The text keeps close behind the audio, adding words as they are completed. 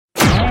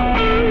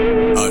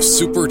a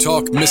Super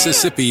Talk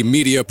Mississippi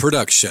media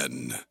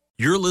production.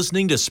 You're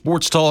listening to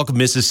Sports Talk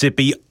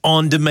Mississippi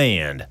On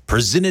Demand,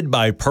 presented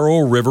by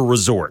Pearl River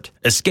Resort.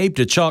 Escape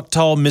to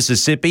Choctaw,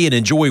 Mississippi and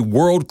enjoy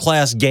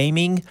world-class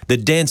gaming, the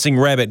Dancing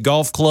Rabbit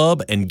Golf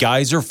Club, and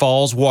Geyser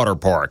Falls Water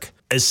Park.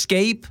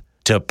 Escape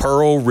to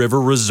Pearl River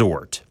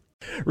Resort.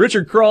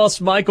 Richard Cross,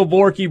 Michael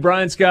Borky,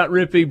 Brian Scott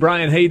Rippey,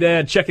 Brian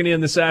Haydad checking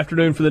in this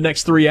afternoon for the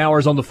next 3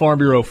 hours on the Farm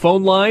Bureau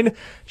phone line.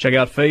 Check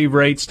out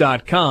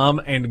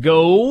favorites.com and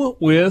go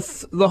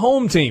with the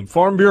home team,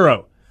 Farm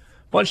Bureau.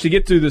 Bunch to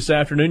get to this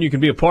afternoon. You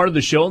can be a part of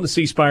the show on the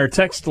C Spire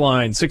text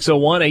line,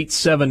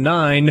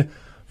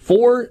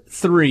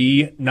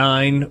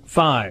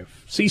 601-879-4395.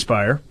 C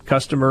Spire,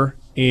 customer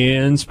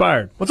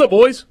inspired. What's up,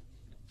 boys?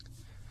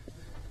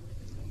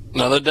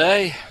 Another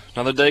day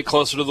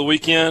closer to the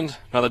weekend.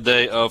 Another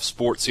day of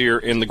sports here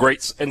in the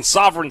great and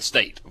sovereign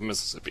state of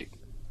Mississippi.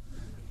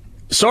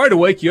 Sorry to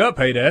wake you up,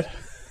 Haydad.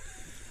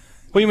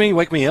 What do you mean,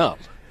 wake me up?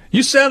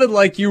 You sounded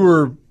like you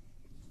were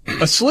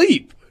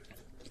asleep.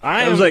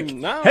 I was like,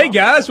 no. Hey,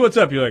 guys, what's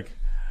up? You're like,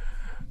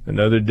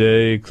 another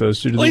day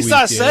closer to the weekend.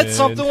 At least I said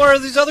something. What are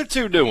these other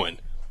two doing?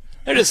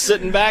 They're just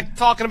sitting back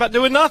talking about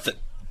doing nothing.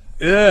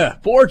 Yeah.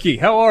 Borky,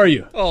 how are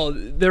you? Oh,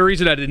 the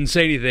reason I didn't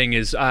say anything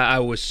is I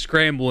was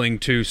scrambling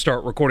to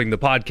start recording the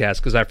podcast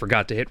because I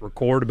forgot to hit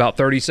record about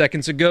 30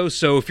 seconds ago.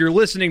 So if you're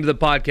listening to the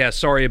podcast,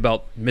 sorry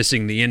about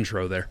missing the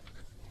intro there.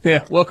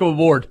 Yeah, welcome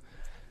aboard.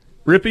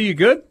 Rippy, you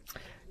good?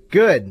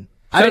 Good.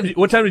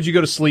 What time did you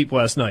go to sleep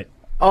last night?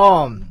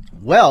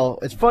 Well,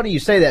 it's funny you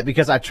say that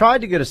because I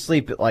tried to go to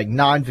sleep at like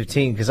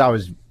 9:15 because I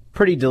was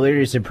pretty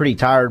delirious and pretty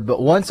tired.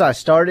 But once I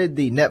started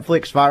the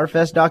Netflix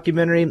Firefest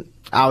documentary,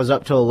 I was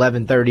up till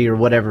 11:30 or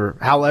whatever,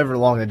 however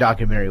long the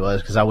documentary was,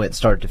 because I went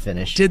start to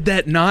finish. Did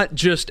that not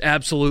just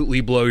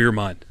absolutely blow your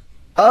mind?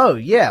 Oh,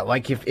 yeah.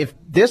 Like, if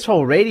this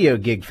whole radio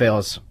gig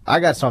fails, I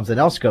got something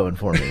else going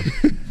for me.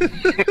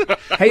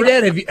 Hey,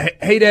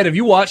 Dad, have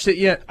you watched it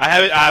yet? I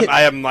haven't.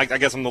 I am like, I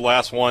guess I'm the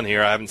last one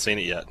here. I haven't seen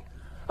it yet.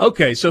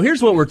 Okay, so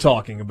here's what we're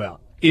talking about.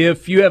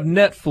 If you have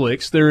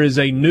Netflix, there is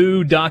a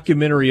new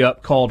documentary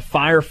up called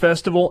Fyre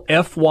Festival,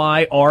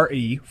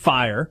 F-Y-R-E,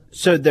 Fire.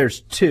 So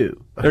there's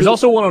two. There's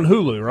also one on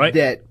Hulu, right?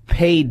 That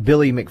paid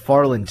Billy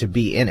McFarland to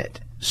be in it.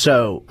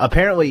 So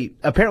apparently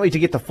to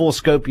get the full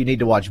scope, you need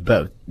to watch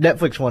both.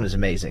 Netflix one is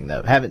amazing,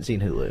 though. Haven't seen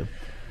Hulu.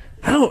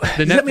 Does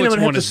that mean I'm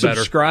gonna have to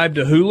subscribe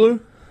to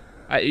Hulu?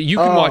 You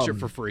can watch it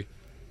for free.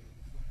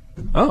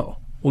 Oh,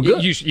 well,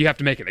 good. You have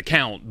to make an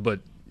account,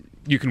 but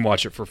you can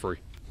watch it for free.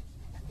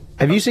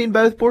 Have you seen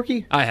both,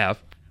 Borky? I have.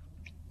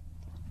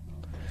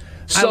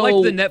 So, I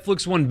like the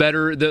Netflix one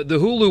better. The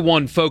Hulu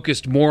one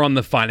focused more on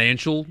the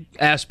financial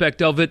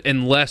aspect of it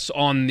and less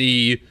on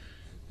the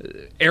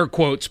air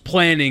quotes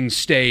planning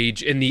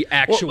stage in the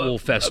actual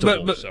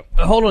festival. But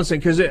hold on a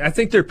second, because I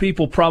think there are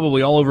people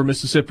probably all over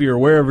Mississippi or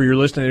wherever you're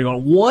listening, they're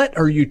going, what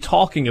are you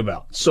talking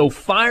about? So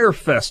Fyre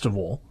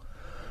Festival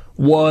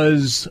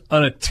was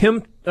an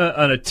attempt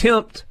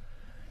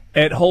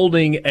at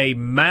holding a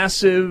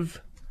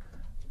massive,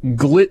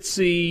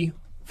 glitzy,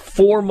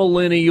 for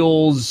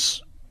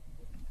millennials,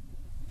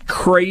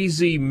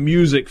 crazy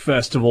music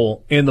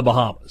festival in the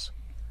Bahamas.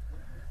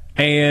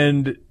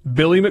 And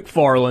Billy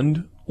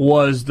McFarland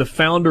was the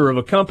founder of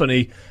a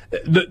company.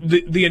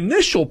 The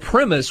initial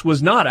premise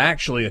was not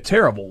actually a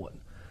terrible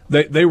one.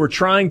 They were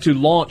trying to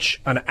launch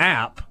an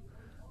app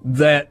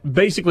that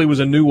basically was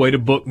a new way to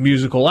book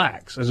musical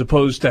acts, as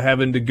opposed to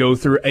having to go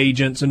through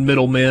agents and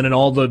middlemen and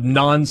all the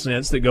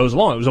nonsense that goes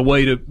along. It was a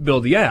way to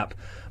build the app.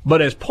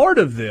 But as part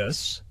of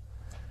this,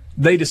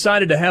 they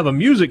decided to have a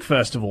music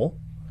festival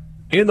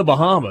in the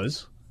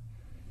Bahamas,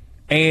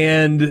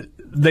 and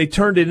they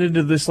turned it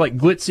into this like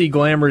glitzy,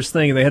 glamorous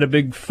thing. They had a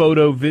big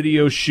photo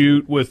video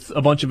shoot with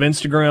a bunch of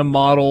Instagram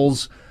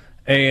models,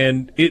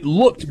 and it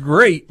looked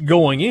great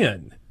going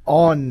in.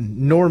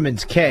 On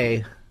Norman's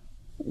Cay,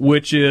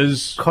 which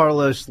is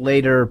Carlos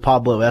later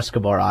Pablo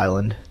Escobar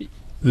Island.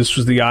 This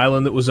was the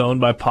island that was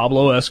owned by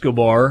Pablo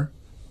Escobar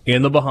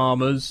in the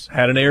Bahamas,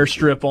 had an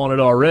airstrip on it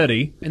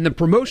already. And the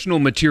promotional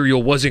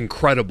material was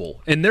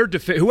incredible. And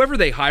whoever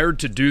they hired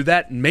to do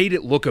that made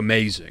it look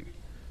amazing.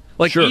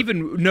 Like, sure.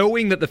 Even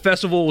knowing that the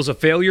festival was a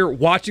failure,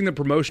 watching the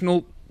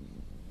promotional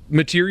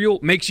material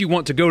makes you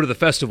want to go to the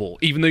festival,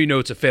 even though you know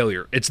it's a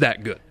failure. It's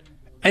that good.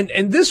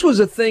 And this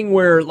was a thing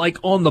where, like,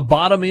 on the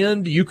bottom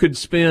end, you could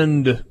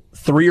spend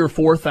 $3,000 or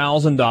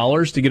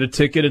 $4,000 to get a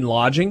ticket and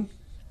lodging.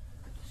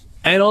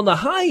 And on the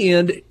high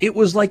end, it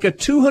was like a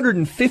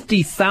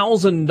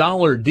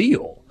 $250,000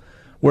 deal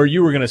where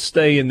you were going to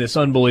stay in this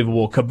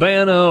unbelievable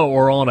cabana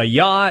or on a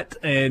yacht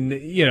and,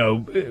 you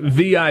know,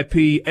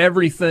 VIP,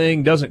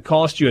 everything doesn't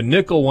cost you a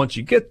nickel once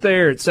you get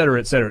there, et cetera,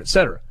 et cetera, et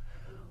cetera.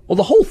 Well,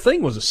 the whole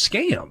thing was a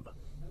scam.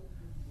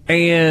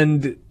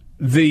 And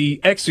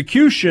the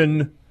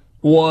execution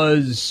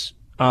was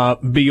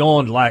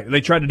beyond lack.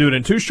 They tried to do it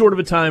in too short of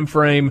a time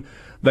frame.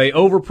 They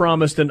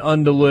overpromised and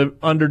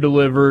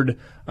underdelivered.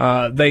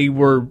 They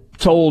were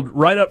told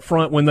right up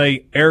front when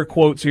they, air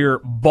quotes here,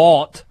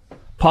 bought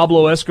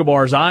Pablo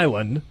Escobar's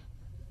island,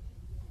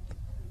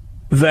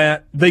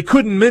 that they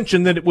couldn't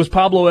mention that it was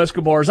Pablo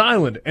Escobar's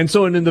island. And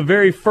so in the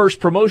very first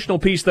promotional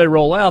piece they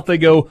roll out, they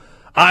go,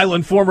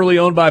 island formerly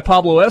owned by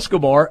Pablo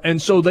Escobar.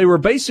 And so they were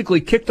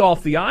basically kicked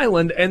off the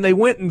island, and they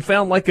went and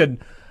found like a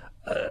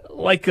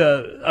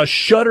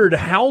shuttered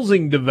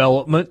housing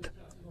development.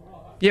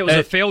 Yeah, it was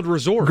a failed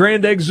resort.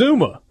 Grand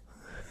Exuma.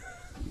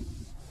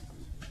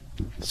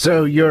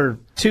 So your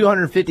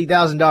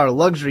 $250,000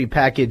 luxury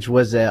package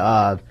was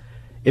a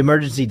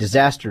emergency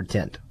disaster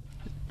tent.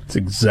 That's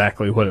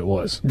exactly what it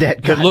was.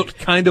 That looked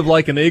kind of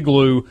like an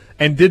igloo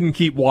and didn't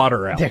keep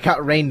water out. That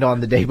got rained on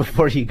the day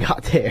before you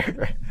got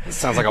there. It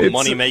sounds like a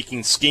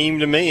money-making scheme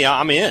to me.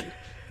 I'm in.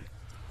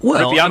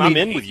 Well, Maybe I'm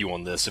in with you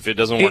on this if it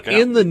doesn't work out.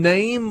 In the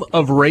name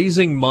of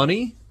raising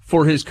money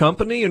for his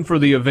company and for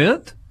the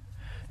event,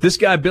 this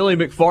guy, Billy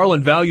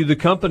McFarland, valued the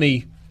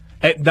company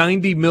at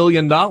 $90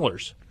 million,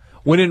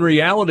 when in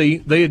reality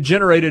they had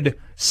generated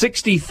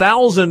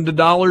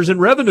 $60,000 in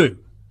revenue.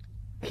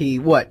 He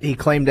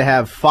claimed to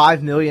have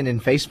 $5 million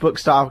in Facebook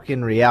stock.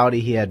 In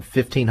reality, he had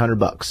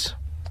 $1,500.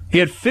 He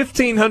had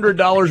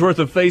 $1,500 worth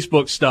of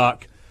Facebook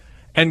stock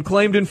and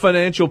claimed in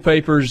financial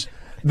papers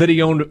that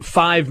he owned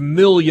 $5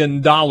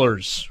 million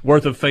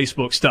worth of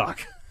Facebook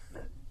stock.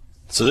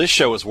 So this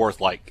show is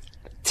worth like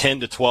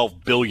 $10 to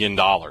 $12 billion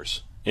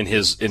in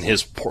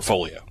his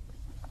portfolio.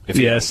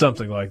 Yeah,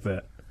 something like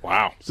that.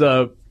 Wow.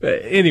 So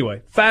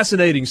anyway,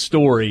 fascinating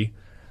story.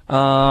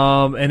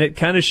 And it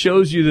kind of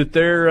shows you that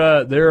there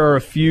are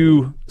a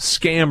few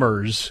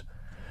scammers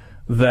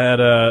that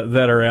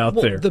are out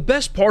there. The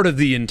best part of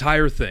the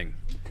entire thing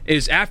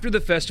is after the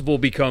festival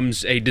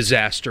becomes a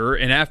disaster,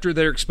 and after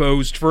they're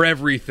exposed for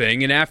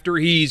everything, and after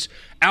he's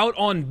out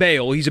on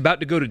bail, he's about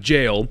to go to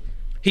jail,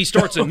 he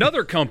starts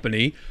another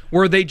company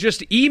where they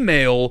just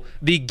email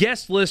the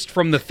guest list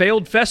from the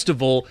failed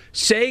festival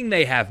saying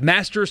they have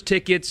Masters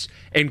tickets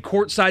and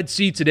courtside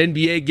seats at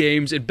NBA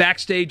games and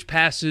backstage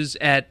passes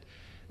at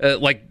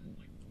like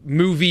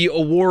movie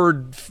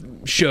award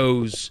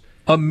shows.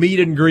 A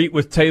meet and greet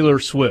with Taylor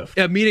Swift.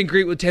 A meet and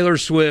greet with Taylor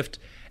Swift.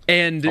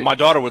 And my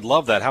daughter would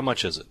love that. How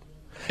much is it?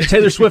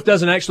 Taylor Swift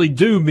doesn't actually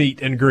do meet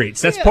and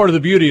greets. That's part of the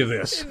beauty of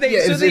this. They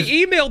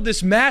emailed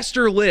this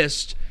master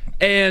list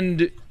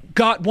and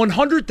got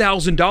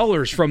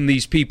 $100,000 from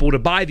these people to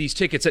buy these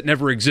tickets that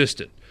never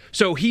existed.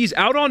 So he's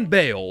out on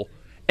bail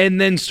and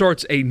then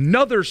starts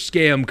another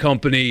scam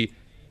company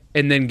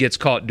and then gets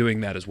caught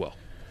doing that as well.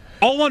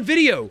 All on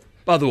video,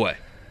 by the way.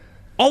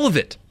 All of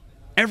it.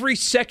 Every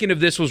second of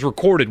this was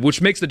recorded,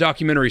 which makes the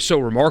documentary so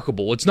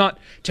remarkable. It's not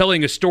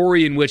telling a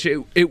story in which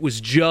it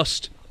was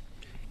just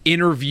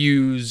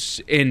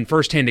interviews and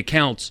firsthand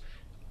accounts.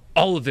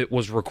 All of it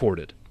was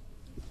recorded.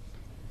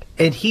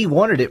 And he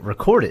wanted it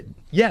recorded.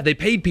 Yeah, they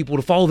paid people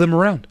to follow them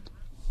around.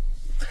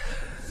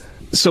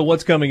 So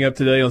what's coming up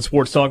today on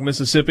Sports Talk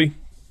Mississippi?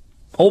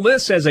 Ole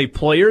Miss has a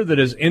player that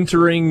is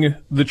entering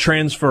the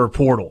transfer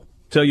portal.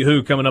 Tell you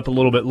who coming up a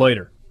little bit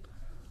later.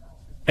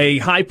 A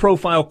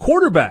high-profile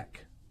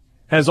quarterback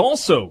has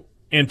also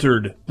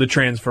entered the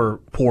transfer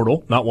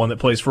portal, not one that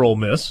plays for Ole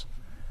Miss.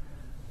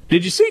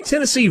 Did you see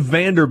Tennessee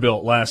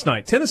Vanderbilt last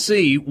night?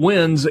 Tennessee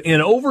wins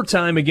in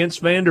overtime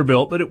against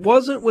Vanderbilt, but it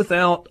wasn't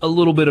without a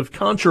little bit of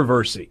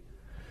controversy.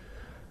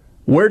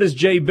 Where does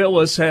Jay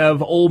Billis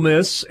have Ole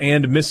Miss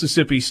and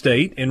Mississippi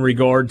State in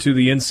regard to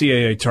the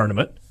NCAA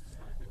tournament?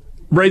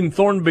 Braden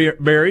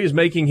Thornberry is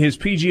making his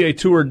PGA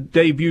Tour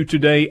debut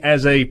today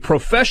as a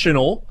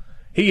professional.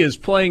 He is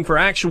playing for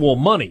actual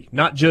money,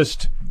 not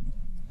just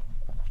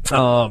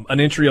an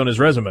entry on his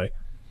resume.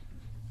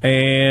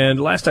 And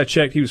last I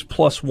checked, he was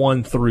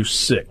 +1 through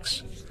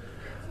 6.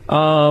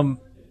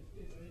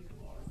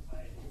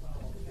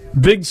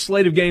 Big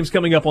slate of games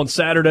coming up on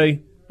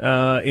Saturday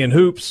in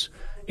hoops.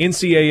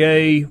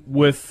 NCAA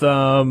with,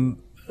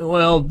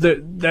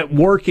 that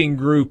working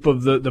group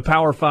of the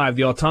Power 5,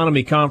 the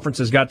Autonomy Conference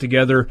has got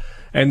together,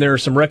 and there are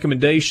some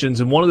recommendations.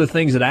 And one of the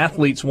things that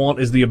athletes want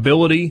is the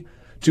ability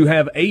to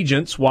have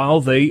agents while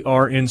they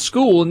are in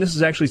school, and this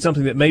is actually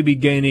something that may be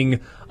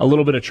gaining a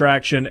little bit of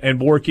traction. And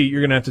Borky,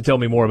 you're going to have to tell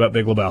me more about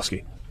Big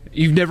Lebowski.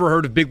 You've never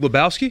heard of Big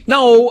Lebowski?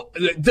 No.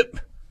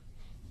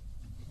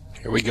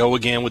 Here we go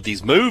again with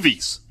these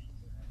movies.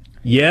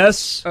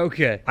 Yes.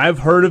 Okay. I've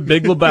heard of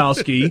Big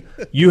Lebowski.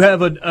 You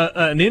have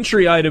an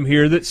entry item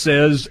here that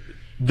says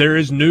there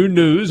is new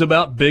news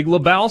about Big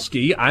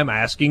Lebowski. I'm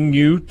asking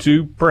you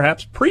to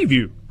perhaps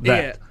preview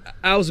that. Yeah.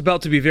 I was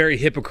about to be very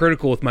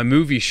hypocritical with my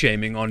movie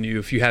shaming on you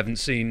if you haven't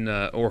seen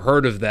or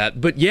heard of that.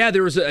 But yeah,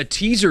 there was a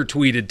teaser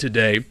tweeted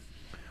today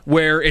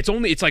where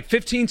it's like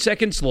 15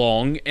 seconds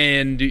long,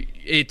 and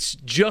it's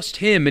just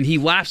him, and he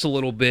laughs a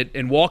little bit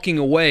and walking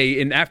away.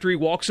 And after he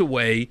walks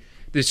away,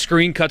 the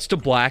screen cuts to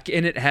black,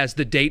 and it has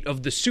the date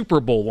of the Super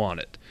Bowl on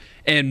it.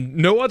 And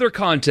no other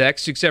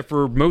context, except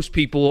for most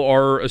people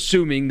are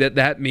assuming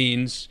that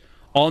means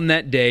on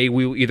that day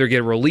we will either get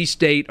a release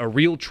date, a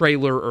real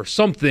trailer, or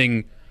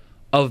something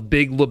of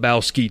Big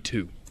Lebowski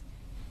 2.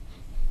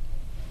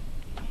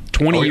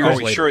 20 years later.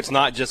 Are we sure it's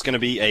not just going to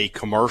be a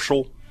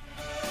commercial?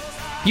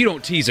 You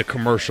don't tease a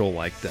commercial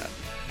like that.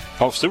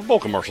 Oh, Super Bowl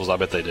commercials, I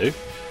bet they do.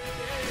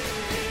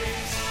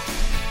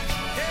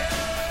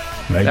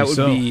 Maybe that would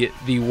so. be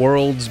the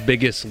world's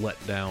biggest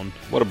letdown.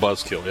 What a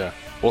buzzkill, yeah.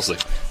 We'll see.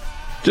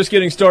 Just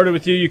getting started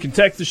with you. You can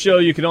text the show.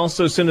 You can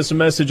also send us a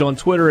message on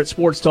Twitter at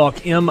Sports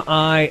Talk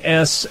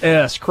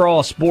MISS.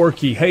 Cross,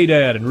 Borky, Hey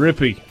Dad, and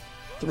Rippy.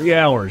 3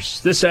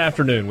 hours this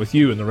afternoon with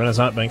you in the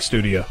Renaissance Bank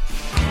studio.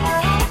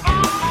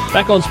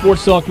 Back on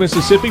Sports Talk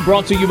Mississippi,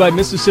 brought to you by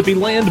Mississippi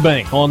Land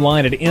Bank.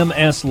 Online at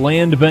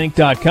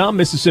mslandbank.com.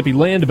 Mississippi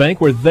Land Bank,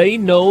 where they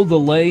know the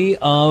lay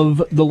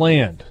of the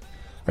land.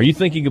 Are you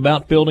thinking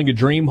about building a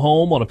dream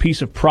home on a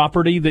piece of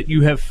property that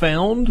you have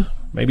found?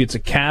 Maybe it's a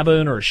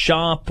cabin or a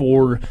shop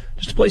or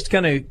just a place to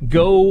kind of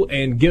go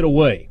and get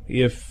away.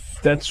 If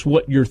that's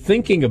what you're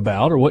thinking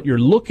about or what you're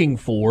looking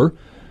for,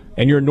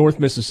 and you're in North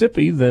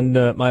Mississippi, then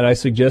might I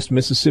suggest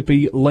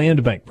Mississippi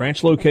Land Bank.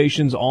 Branch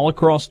locations all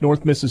across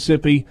North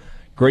Mississippi.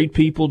 Great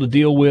people to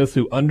deal with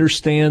who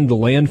understand the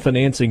land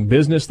financing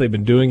business. They've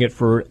been doing it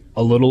for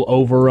a little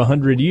over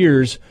 100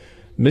 years.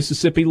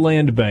 Mississippi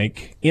Land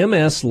Bank,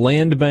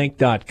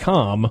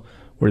 mslandbank.com,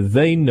 where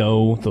they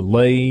know the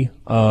lay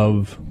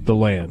of the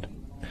land.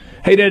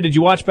 Hey, Dad, did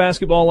you watch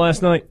basketball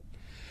last night?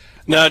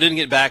 No, I didn't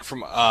get back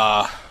from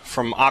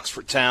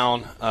Oxford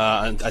Town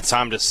in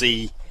time to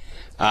see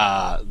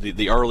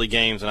the early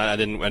games, and I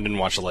didn't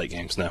watch the late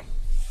games. No.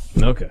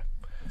 Okay.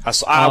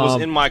 I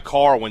was in my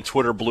car when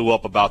Twitter blew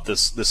up about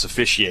this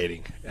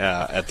officiating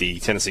at the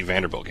Tennessee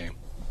Vanderbilt game.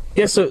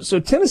 Yeah. So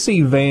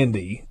Tennessee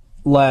Vandy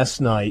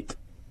last night.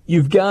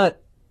 You've got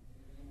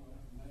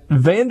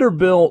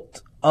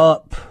Vanderbilt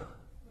up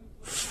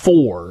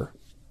 4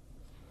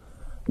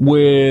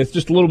 with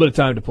just a little bit of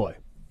time to play.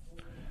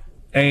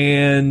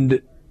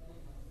 And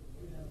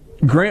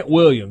Grant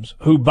Williams,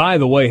 who, by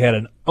the way, had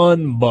an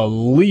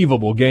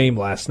unbelievable game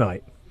last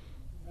night.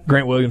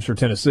 Grant Williams for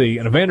Tennessee.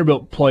 And a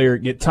Vanderbilt player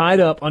get tied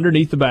up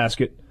underneath the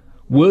basket.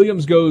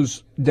 Williams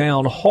goes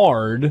down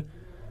hard,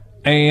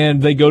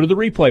 and they go to the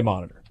replay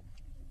monitor.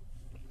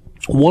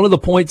 One of the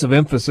points of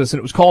emphasis, and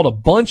it was called a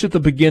bunch at the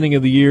beginning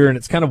of the year, and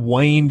it's kind of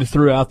waned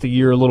throughout the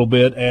year a little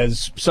bit,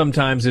 as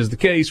sometimes is the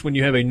case when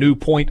you have a new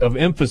point of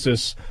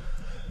emphasis,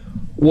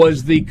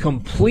 was the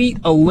complete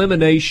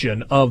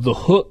elimination of the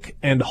hook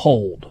and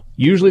hold.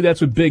 Usually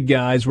that's with big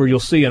guys where you'll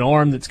see an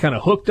arm that's kind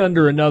of hooked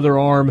under another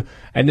arm,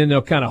 and then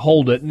they'll kind of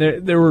hold it.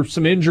 And there were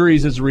some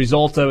injuries as a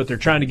result of it. They're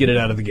trying to get it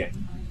out of the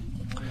game.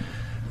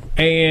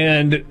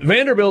 And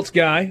Vanderbilt's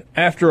guy,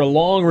 after a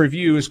long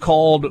review, is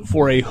called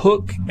for a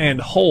hook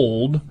and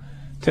hold.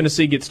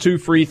 Tennessee gets 2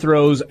 free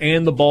throws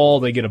and the ball.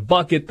 They get a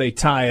bucket. They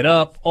tie it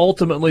up.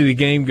 Ultimately, the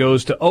game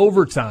goes to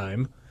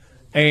overtime,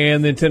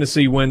 and then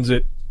Tennessee wins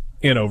it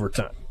in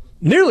overtime.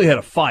 Nearly had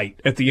a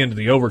fight at the end of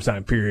the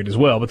overtime period as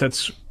well, but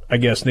that's, I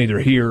guess, neither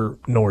here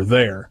nor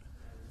there.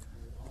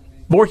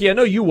 Borky, I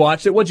know you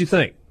watched it. What'd you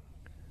think?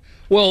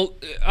 Well,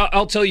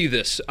 I'll tell you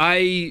this.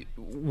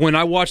 When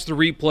I watched the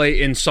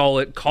replay and saw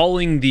it,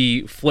 calling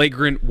the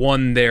flagrant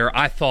one there,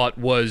 I thought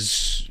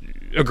was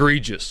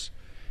egregious.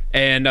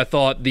 And I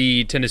thought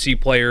the Tennessee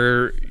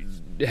player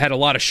had a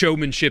lot of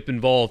showmanship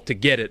involved to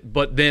get it.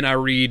 But then I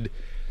read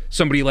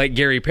somebody like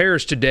Gary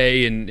Parrish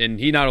today, and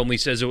he not only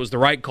says it was the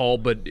right call,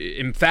 but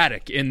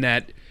emphatic in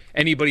that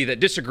anybody that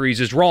disagrees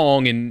is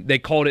wrong, and they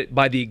called it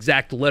by the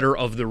exact letter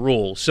of the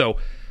rule. So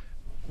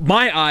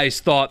my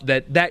eyes thought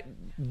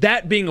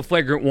that being a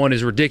flagrant one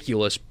is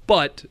ridiculous,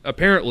 but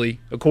apparently,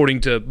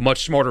 according to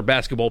much smarter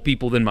basketball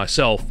people than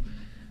myself,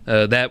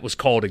 that was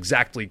called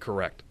exactly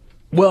correct.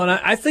 Well, and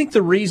I think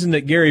the reason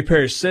that Gary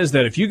Parrish says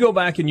that, if you go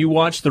back and you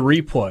watch the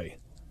replay,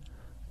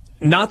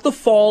 not the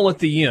fall at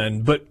the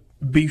end, but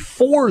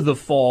before the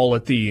fall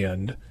at the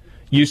end,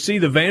 you see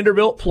the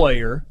Vanderbilt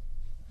player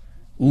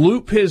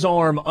loop his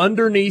arm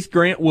underneath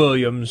Grant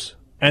Williams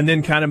and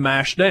then kind of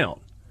mash down.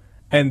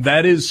 And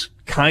that is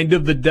kind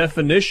of the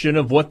definition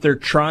of what they're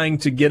trying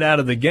to get out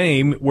of the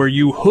game, where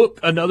you hook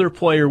another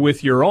player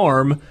with your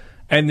arm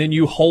and then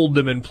you hold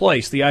them in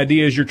place. The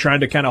idea is you're trying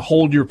to kind of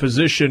hold your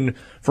position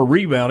for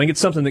rebounding. It's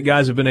something that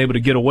guys have been able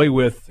to get away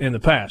with in the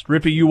past.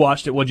 Rippy, you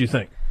watched it. What'd you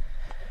think?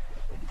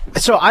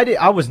 So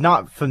I was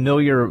not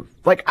familiar.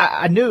 Like,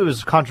 I knew it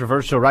was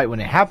controversial right when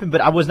it happened,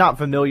 but I was not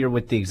familiar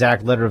with the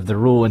exact letter of the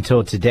rule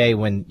until today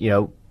when,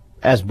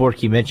 as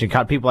Borky mentioned,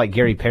 kind of people like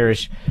Gary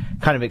Parrish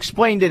kind of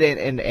explained it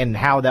and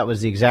how that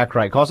was the exact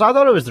right call. So I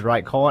thought it was the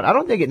right call, and I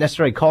don't think it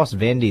necessarily cost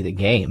Vandy the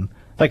game.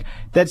 Like,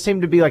 that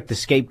seemed to be like the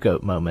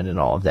scapegoat moment and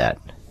all of that.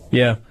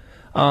 Yeah.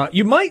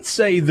 You might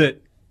say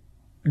that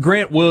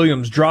Grant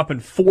Williams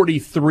dropping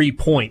 43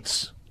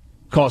 points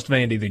cost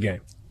Vandy the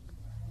game.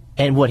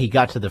 And he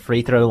got to the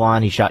free throw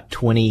line, he shot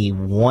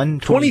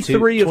 21,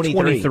 23 of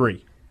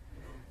 23.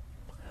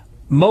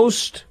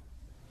 Most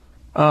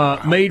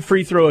made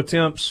free throw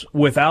attempts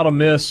without a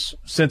miss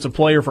since a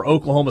player for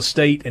Oklahoma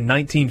State in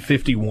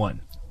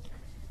 1951.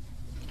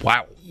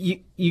 Wow.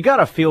 You got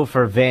a feel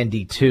for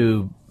Vandy,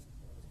 too,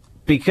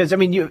 because, I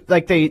mean,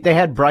 they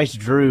had Bryce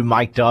Drew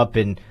mic'd up,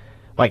 and,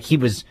 he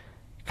was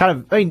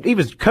he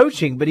was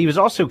coaching, but he was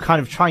also kind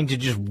of trying to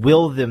just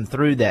will them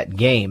through that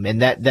game,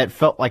 and that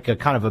felt like a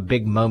kind of a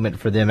big moment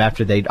for them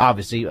after they'd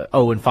obviously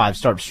 0-5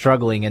 start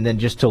struggling, and then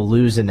just to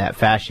lose in that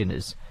fashion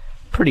is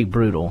pretty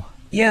brutal.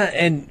 Yeah,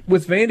 and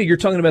with Vandy, you're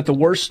talking about the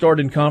worst start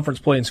in conference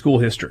play in school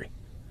history.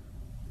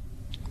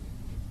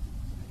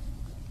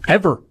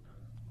 Ever.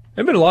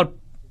 There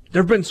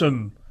have been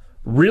some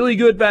really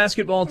good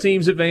basketball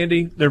teams at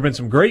Vandy. There have been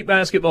some great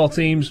basketball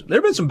teams. There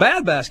have been some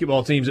bad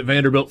basketball teams at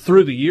Vanderbilt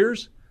through the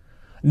years.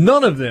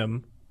 None of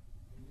them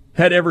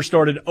had ever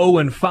started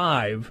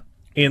 0-5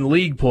 in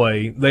league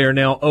play. They are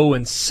now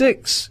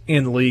 0-6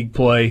 in league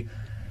play.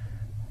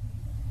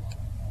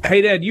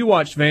 Hey, Dad, you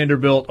watched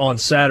Vanderbilt on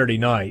Saturday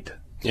night.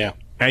 Yeah.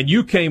 And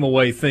you came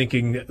away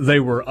thinking they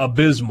were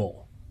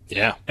abysmal.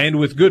 Yeah. And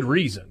with good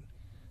reason.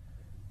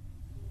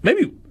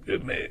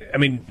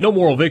 No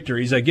moral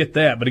victories, I get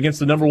that, but against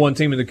the number one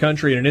team in the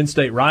country and an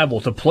in-state rival,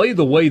 to play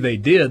the way they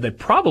did, they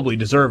probably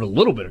deserve a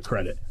little bit of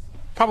credit.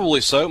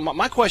 Probably so.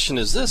 My question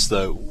is this,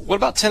 though. What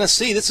about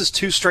Tennessee? This is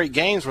 2 straight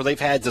games where they've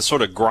had to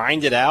sort of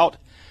grind it out.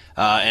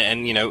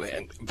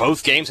 And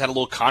both games had a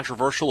little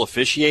controversial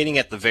officiating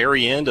at the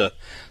very end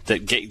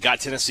that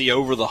got Tennessee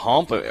over the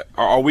hump.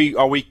 Are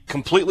we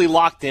completely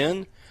locked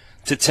in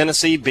to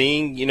Tennessee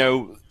being,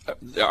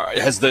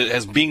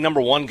 has being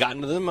number one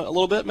gotten to them a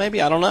little bit?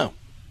 Maybe, I don't know.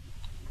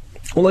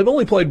 Well, they've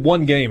only played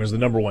one game as the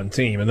number one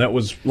team, and that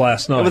was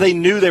last night. But they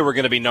knew they were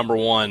going to be number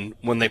one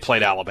when they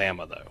played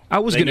Alabama, though. I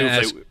was going to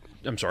ask.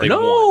 I'm sorry.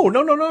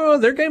 No.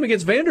 Their game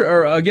against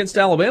against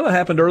Alabama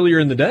happened earlier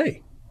in the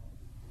day.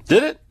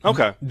 Did it?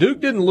 Okay.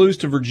 Duke didn't lose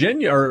to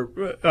Virginia or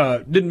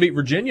didn't beat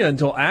Virginia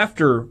until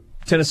after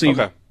Tennessee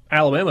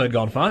Alabama had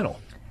gone final.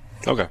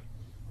 Okay.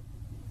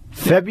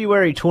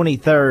 February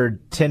 23rd,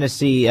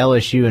 Tennessee,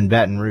 LSU, and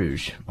Baton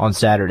Rouge on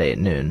Saturday at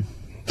noon.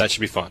 That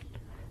should be fun.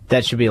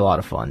 That should be a lot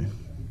of fun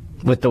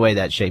with the way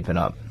that's shaping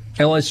up.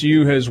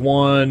 LSU has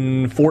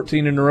won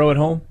 14 in a row at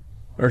home,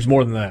 or it's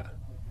more than that.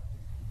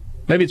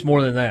 Maybe it's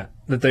more than that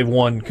they've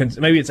won.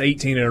 Maybe it's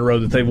 18 in a row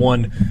that they've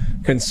won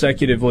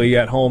consecutively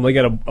at home. They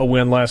got a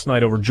win last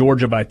night over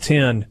Georgia by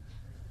 10.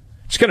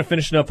 Just kind of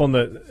finishing up on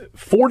the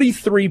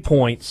 43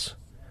 points,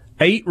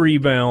 8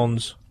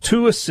 rebounds,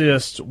 2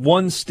 assists,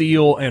 1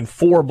 steal, and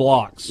 4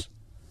 blocks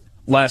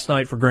last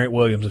night for Grant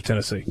Williams of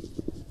Tennessee.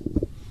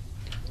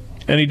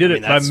 And he did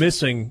it by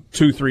missing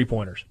 2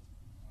 3-pointers.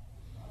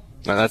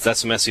 That's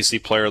some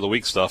SEC Player of the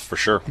Week stuff for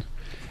sure.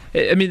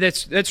 I mean,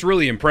 that's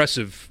really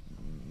impressive.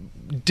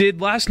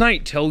 Did last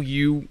night tell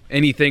you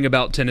anything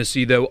about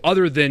Tennessee, though,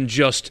 other than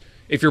just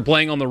if you're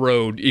playing on the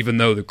road, even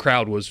though the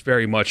crowd was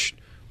very much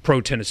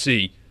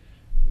pro-Tennessee,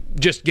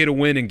 just get a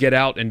win and get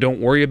out and don't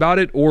worry about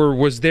it? Or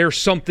was there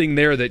something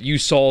there that you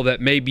saw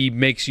that maybe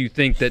makes you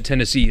think that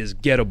Tennessee is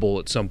gettable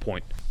at some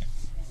point?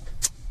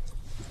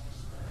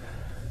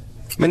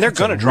 I mean, they're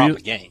going to drop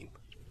a game.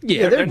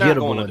 Yeah, they're not gettable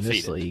going in this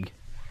undefeated. league.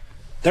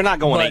 They're not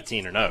going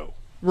 18-0.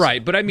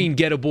 Right, but I mean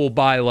gettable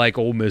by like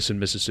Ole Miss and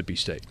Mississippi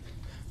State.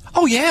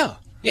 Oh, yeah.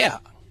 Yeah.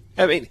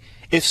 I mean,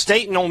 if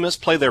State and Ole Miss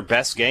play their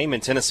best game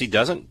and Tennessee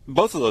doesn't,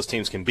 both of those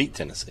teams can beat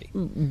Tennessee.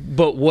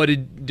 But what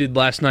did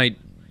last night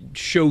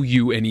show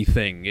you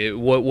anything?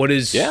 What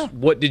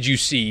did you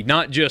see?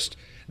 Not just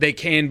they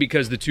can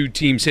because the two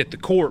teams hit the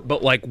court,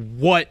 but like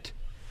what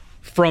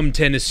from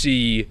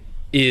Tennessee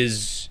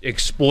is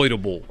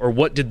exploitable, or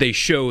what did they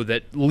show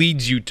that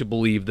leads you to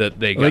believe that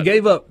they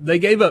gave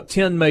up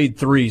 10 made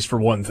threes for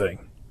one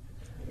thing.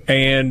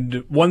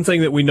 And one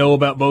thing that we know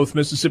about both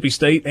Mississippi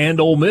State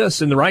and Ole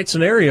Miss, in the right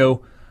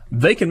scenario,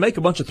 they can make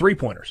a bunch of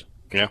 3-pointers.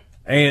 Yeah.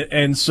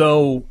 And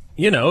so,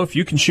 if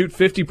you can shoot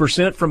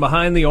 50% from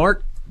behind the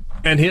arc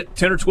and hit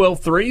 10 or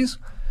 12 threes,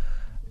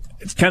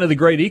 it's kind of the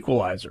great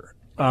equalizer.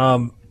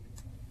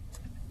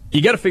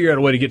 You got to figure out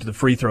a way to get to the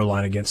free throw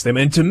line against them.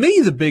 And to me,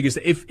 the biggest,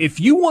 if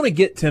you want to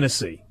get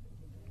Tennessee,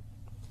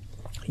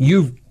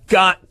 you've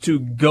got to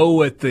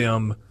go at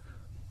them.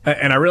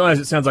 And I realize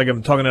it sounds like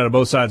I'm talking out of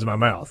both sides of my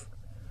mouth.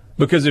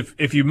 Because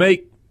if you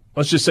make,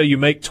 let's just say you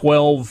make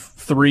 12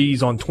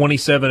 threes on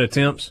 27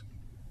 attempts,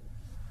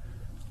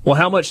 well,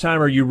 how much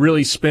time are you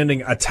really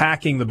spending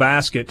attacking the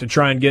basket to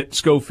try and get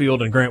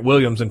Schofield and Grant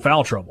Williams in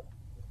foul trouble?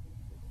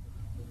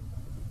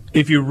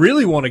 If you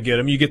really want to get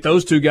them, you get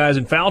those two guys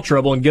in foul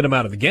trouble and get them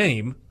out of the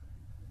game.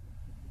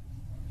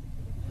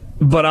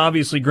 But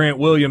obviously Grant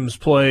Williams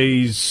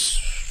plays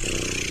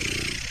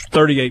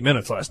 38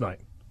 minutes last night.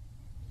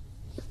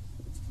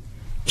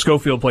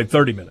 Schofield played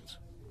 30 minutes.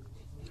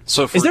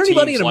 So is there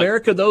anybody in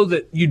America, though,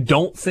 that you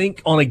don't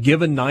think on a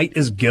given night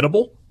is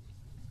gettable?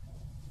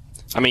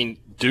 I mean,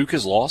 Duke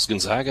has lost.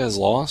 Gonzaga has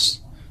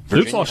lost.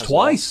 Virginia Duke's lost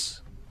twice.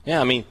 Lost. Yeah,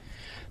 I mean,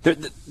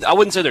 I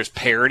wouldn't say there's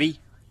parity,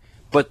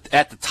 but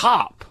at the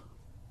top,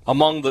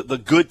 among the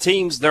good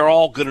teams, they're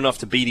all good enough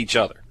to beat each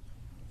other.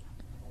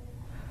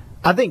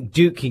 I think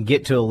Duke can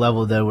get to a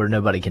level, though, where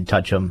nobody can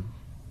touch them.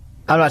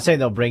 I'm not saying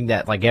they'll bring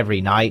that like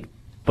every night,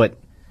 but,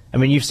 I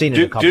mean, you've seen it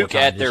a couple Duke of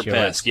times at their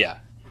best, yeah.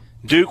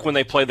 Duke, when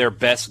they play their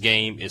best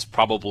game, is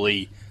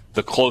probably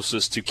the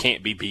closest to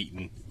can't be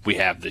beaten we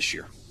have this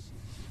year.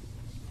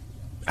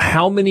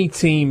 How many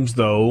teams,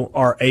 though,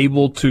 are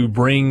able to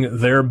bring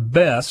their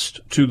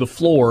best to the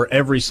floor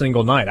every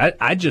single night?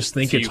 I just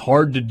think it's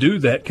hard to do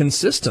that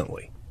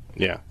consistently.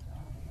 Yeah.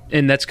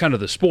 And that's kind of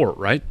the sport,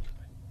 right?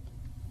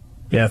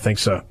 Yeah, I think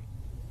so.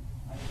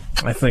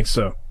 I think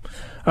so.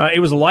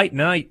 It was a light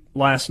night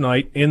last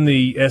night in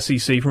the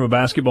SEC from a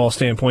basketball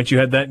standpoint. You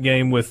had that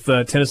game with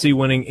Tennessee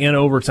winning in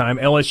overtime.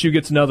 LSU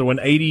gets another one,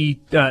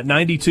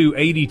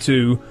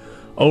 92-82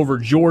 over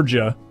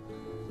Georgia.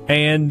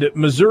 And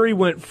Missouri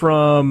went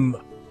from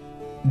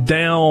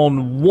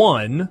down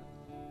 1,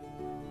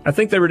 I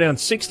think they were down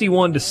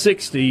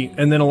 61-60,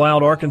 and then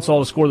allowed Arkansas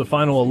to score the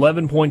final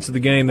 11 points of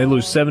the game. They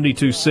lose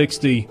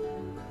 72-60.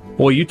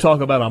 Boy, you talk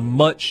about a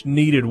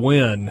much-needed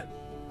win.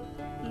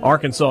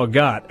 Arkansas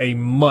got a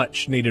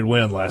much-needed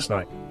win last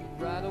night.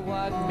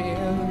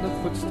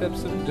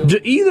 Do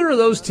either of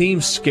those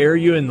teams scare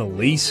you in the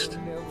least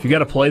if you got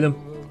to play them?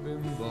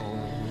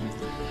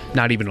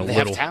 Not even a They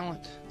little. have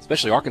talent,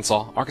 especially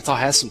Arkansas. Arkansas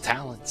has some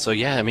talent. So,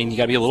 yeah, I mean, you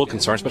got to be a little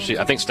concerned, especially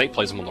I think State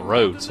plays them on the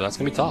road, so that's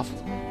going to be tough.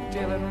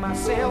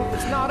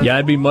 Yeah,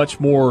 I'd be much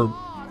more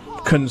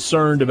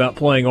concerned about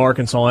playing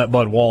Arkansas at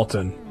Bud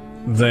Walton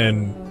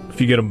than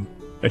if you get them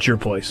at your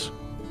place.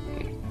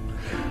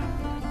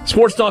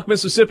 Sports Talk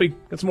Mississippi.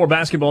 Got some more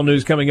basketball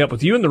news coming up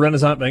with you in the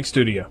Renaissance Bank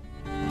studio.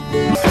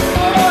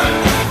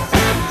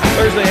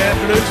 Thursday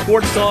afternoon,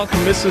 Sports Talk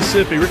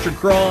Mississippi. Richard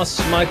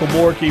Cross, Michael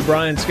Borky,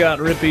 Brian Scott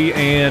Rippey,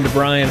 and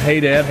Brian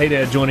Haydad.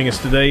 Haydad joining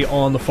us today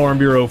on the Farm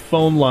Bureau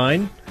phone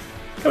line.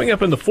 Coming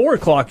up in the 4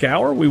 o'clock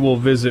hour, we will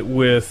visit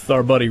with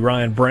our buddy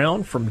Ryan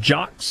Brown from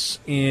Jocks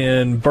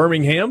in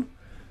Birmingham.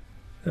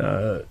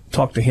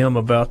 Talk to him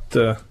about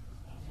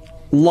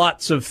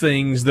lots of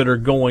things that are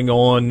going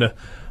on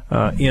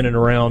in and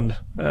around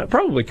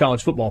probably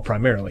college football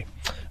primarily.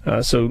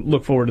 So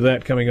look forward to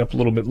that coming up a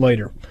little bit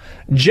later.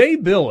 Jay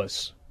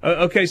Billis.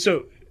 Okay,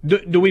 so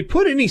do we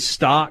put any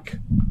stock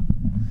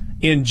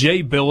in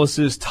Jay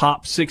Billis's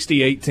top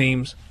 68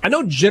 teams? I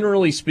know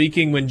generally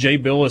speaking when Jay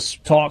Billis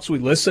talks, we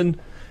listen.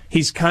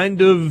 He's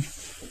kind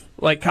of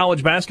like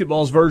college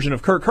basketball's version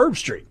of Kirk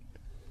Herbstreit.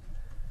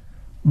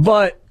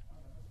 But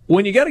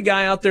when you got a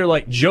guy out there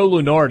like Joe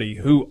Lunardi,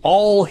 who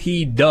all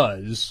he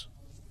does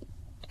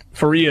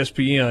for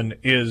ESPN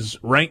is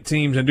rank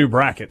teams and do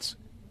brackets,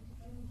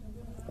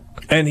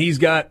 and he's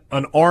got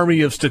an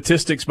army of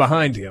statistics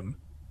behind him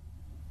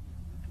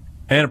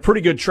and a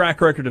pretty good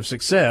track record of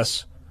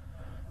success,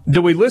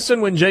 do we listen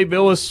when Jay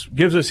Billis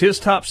gives us his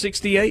top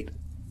 68?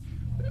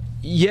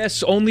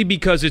 Yes, only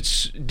because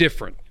it's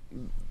different.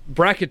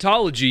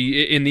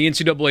 Bracketology in the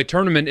NCAA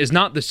tournament is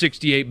not the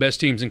 68 best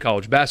teams in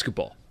college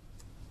basketball.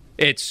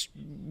 It's,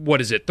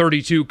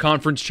 32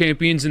 conference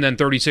champions and then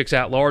 36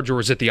 at large, or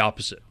is it the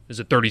opposite? Is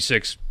it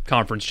 36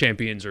 conference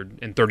champions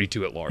and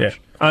 32 at large? Yeah,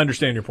 I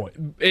understand your point.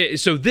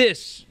 So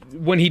this,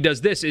 when he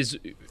does this, is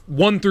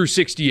 1 through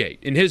 68.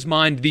 In his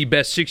mind, the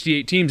best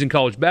 68 teams in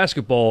college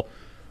basketball,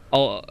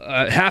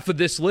 half of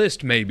this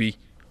list maybe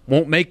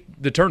won't make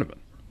the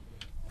tournament.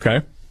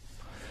 Okay.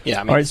 Yeah,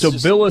 I mean, all right, so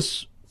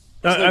Billis...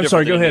 I'm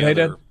sorry, go ahead,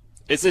 Haydad.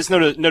 It's no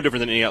different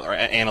than any other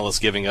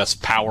analyst giving us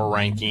power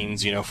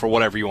rankings, for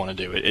whatever you want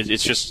to do.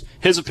 It's just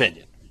his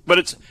opinion. But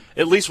it's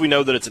at least we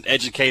know that it's an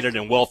educated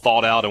and well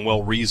thought out and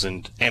well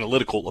reasoned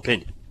analytical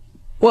opinion.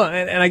 Well,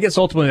 and I guess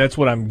ultimately that's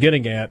what I'm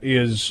getting at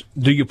is,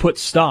 do you put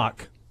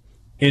stock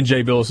in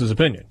Jay Billis's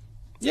opinion?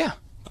 Yeah,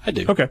 I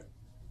do. Okay.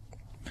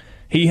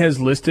 He has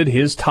listed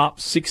his top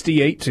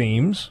 68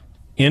 teams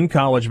in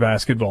college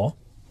basketball.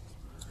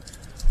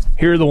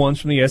 Here are the ones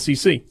from the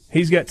SEC.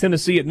 He's got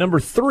Tennessee at number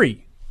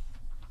 3.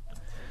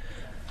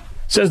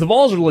 Says the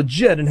Vols are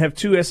legit and have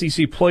 2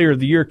 SEC Player of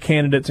the Year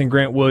candidates in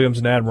Grant Williams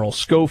and Admiral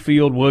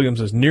Schofield. Williams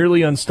is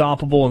nearly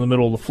unstoppable in the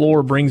middle of the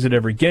floor, brings it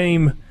every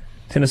game.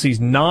 Tennessee's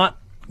not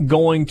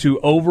going to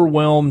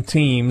overwhelm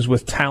teams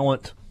with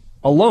talent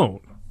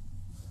alone.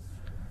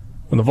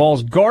 When the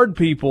Vols guard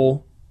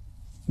people,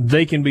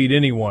 they can beat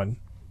anyone.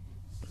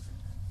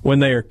 When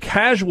they are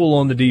casual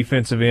on the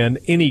defensive end,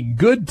 any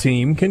good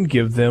team can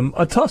give them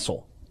a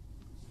tussle.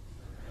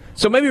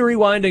 So maybe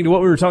rewinding to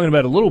what we were talking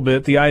about a little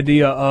bit, the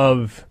idea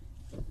of,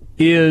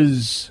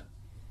 is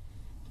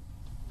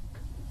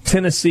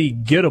Tennessee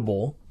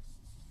gettable?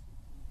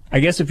 I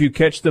guess if you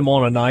catch them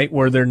on a night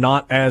where they're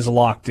not as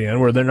locked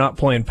in, where they're not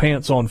playing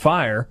pants on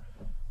fire,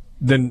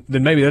 then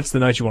maybe that's the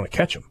night you want to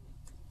catch them.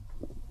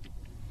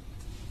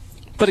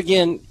 But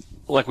again,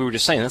 like we were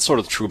just saying, that's sort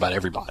of true about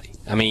everybody.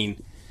 I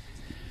mean,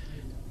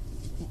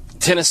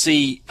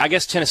 Tennessee,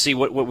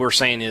 what we're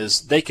saying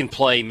is they can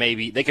play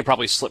they could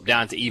probably slip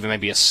down to even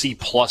maybe a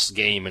C-plus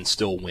game and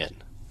still win.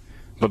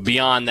 But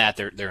beyond that,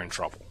 they're in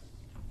trouble.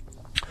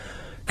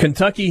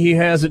 Kentucky he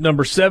has at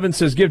number 7,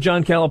 says give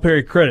John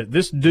Calipari credit.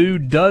 This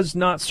dude does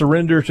not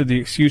surrender to the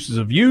excuses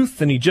of youth,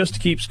 and he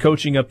just keeps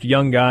coaching up to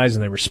young guys,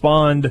 and they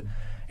respond.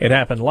 It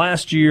happened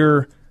last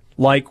year,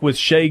 like with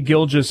Shai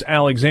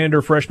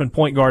Gilgeous-Alexander. Freshman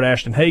point guard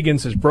Ashton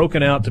Hagans has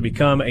broken out to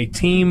become a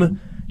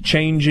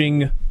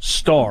team-changing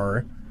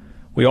star.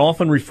 We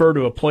often refer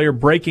to a player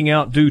breaking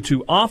out due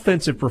to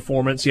offensive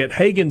performance, yet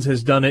Hagans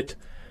has done it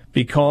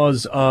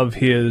because of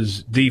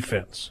his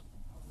defense.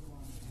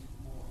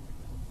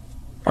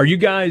 Are you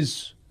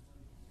guys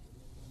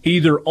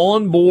either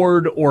on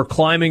board or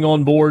climbing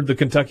on board the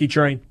Kentucky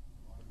train?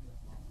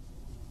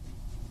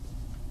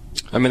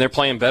 I mean, they're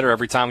playing better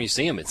every time you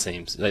see them, it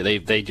seems.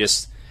 They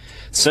just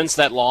since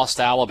that loss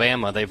to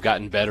Alabama, they've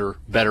gotten better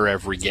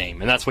every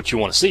game, and that's what you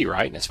want to see,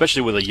 right? And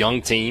especially with a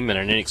young team and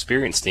an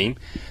inexperienced team,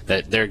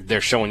 that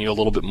they're showing you a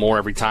little bit more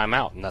every time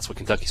out, and that's what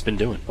Kentucky's been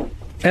doing.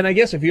 And I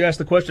guess if you ask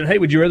the question, hey,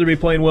 would you rather be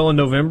playing well in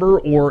November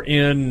or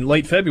in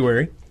late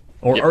February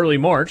or early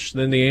March,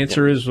 then the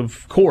answer is,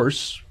 of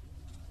course,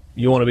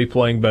 you want to be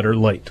playing better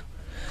late.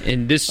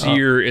 And this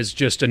year is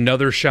just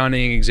another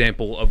shining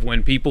example of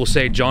when people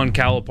say John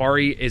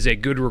Calipari is a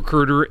good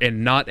recruiter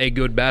and not a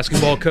good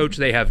basketball coach,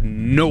 they have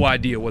no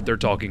idea what they're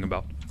talking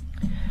about.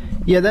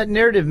 Yeah, that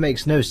narrative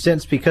makes no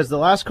sense because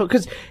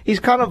because he's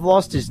kind of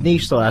lost his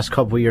niche the last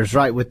couple of years,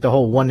 right, with the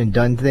whole one and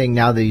done thing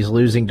now that he's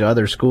losing to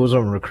other schools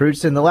on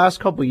recruits. In the last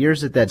couple of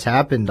years that's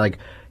happened, like,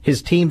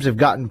 his teams have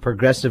gotten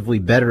progressively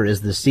better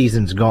as the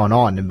season's gone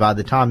on, and by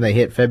the time they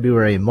hit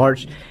February and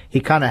March, he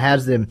kind of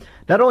has them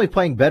not only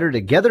playing better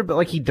together, but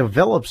like he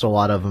develops a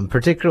lot of them,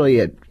 particularly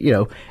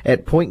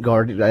at point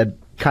guard. That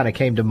kind of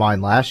came to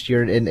mind last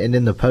year and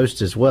in the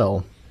post as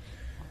well.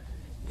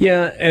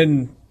 Yeah,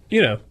 and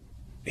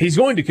he's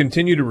going to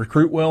continue to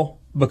recruit well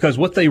because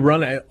what they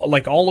run,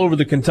 like all over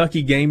the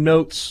Kentucky game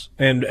notes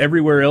and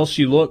everywhere else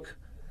you look,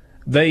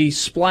 they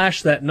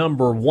splash that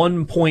number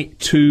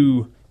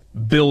 1.2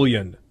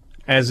 billion.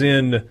 As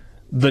in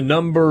the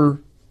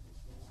number,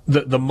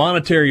 the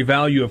monetary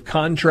value of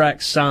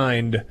contracts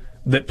signed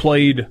that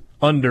played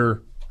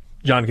under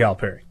John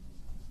Calipari.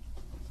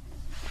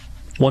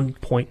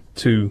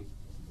 1.2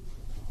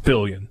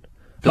 billion.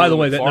 By the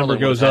way, that number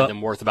goes up.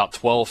 Them worth about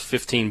 12,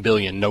 15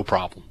 billion, no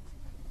problem.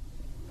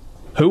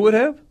 Who would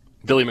have?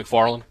 Billy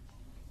McFarland.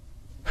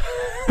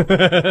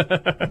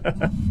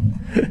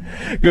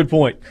 Good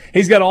point.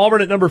 He's got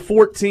Auburn at number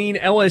 14,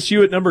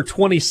 LSU at number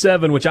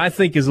 27, which I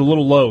think is a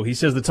little low. He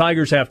says the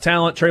Tigers have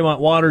talent. Tremont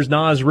Waters,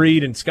 Naz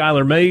Reid, and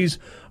Skylar Mays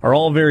are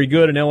all very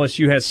good, and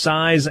LSU has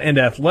size and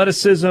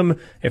athleticism.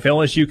 If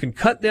LSU can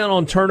cut down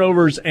on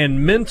turnovers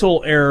and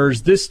mental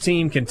errors, this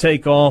team can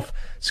take off.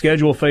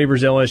 Schedule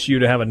favors LSU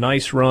to have a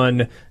nice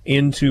run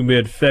into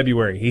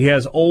mid-February. He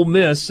has Ole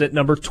Miss at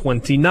number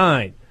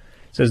 29.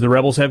 Says the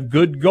Rebels have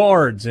good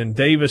guards in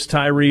Davis,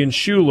 Tyree, and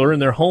Schuler, and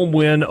their home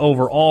win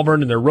over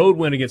Auburn and their road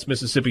win against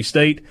Mississippi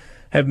State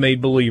have made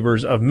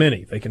believers of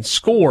many. They can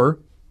score.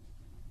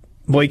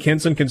 Blake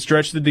Henson can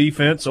stretch the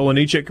defense.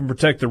 Olenichek can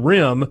protect the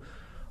rim.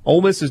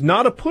 Ole Miss is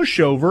not a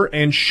pushover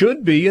and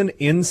should be an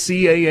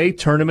NCAA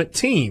tournament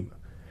team.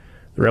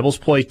 The Rebels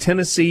play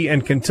Tennessee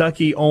and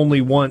Kentucky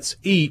only once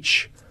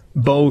each,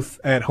 both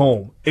at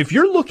home. If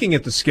you're looking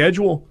at the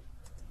schedule,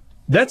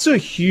 that's a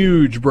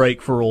huge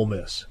break for Ole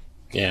Miss.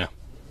 Yeah.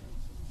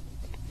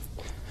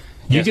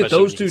 You get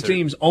those two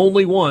teams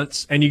only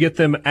once, and you get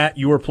them at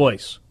your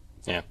place.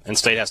 Yeah, and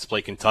State has to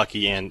play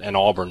Kentucky and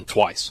Auburn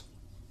twice.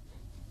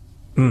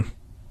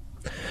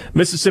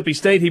 Mississippi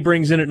State, he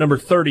brings in at number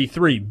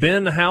 33.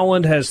 Ben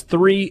Howland has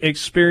 3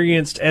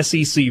 experienced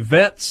SEC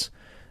vets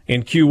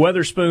in Q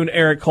Weatherspoon,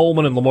 Eric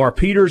Coleman, and Lamar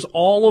Peters,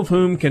 all of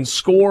whom can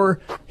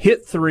score,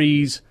 hit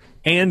threes,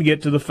 and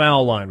get to the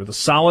foul line. With a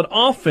solid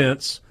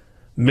offense,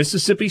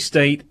 Mississippi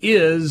State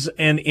is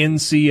an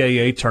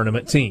NCAA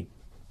tournament team.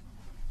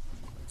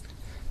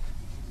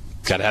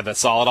 Got to have that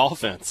solid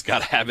offense.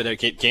 Got to have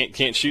it.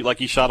 Can't shoot like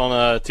he shot on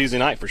a Tuesday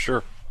night for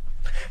sure.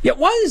 Yeah,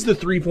 why is the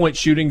three-point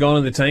shooting gone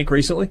in the tank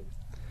recently?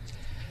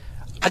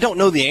 I don't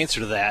know the answer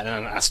to that,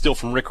 and I steal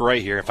from Rick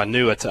Ray here. If I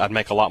knew it, I'd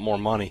make a lot more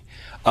money.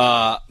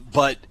 But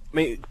I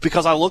mean,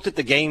 because I looked at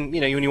the game,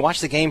 when you watch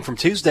the game from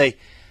Tuesday,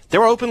 there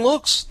were open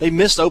looks. They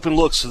missed open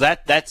looks, so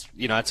that's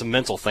a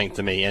mental thing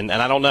to me, and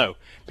I don't know.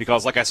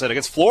 Because, like I said,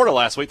 against Florida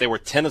last week, they were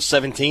 10 of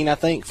 17, I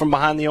think, from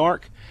behind the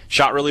arc.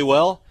 Shot really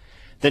well.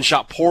 Then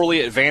shot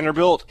poorly at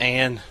Vanderbilt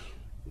and,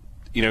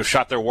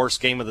 shot their worst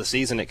game of the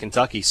season at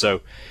Kentucky. So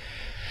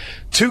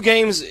 2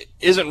 games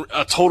isn't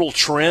a total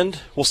trend.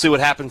 We'll see what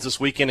happens this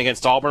weekend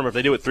against Auburn. But if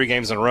they do it 3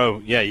 games in a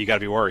row, yeah, you got to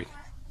be worried.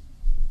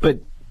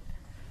 But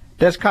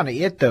that's kind of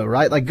it, though,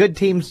 right? Like, good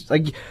teams,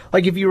 like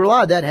if you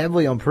rely that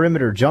heavily on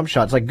perimeter jump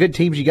shots, like good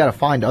teams, you got to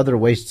find other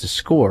ways to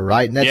score,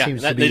 right? And that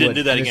seems to be what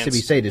Mississippi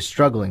State is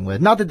struggling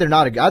with. Not that they're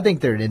not I think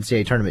they're an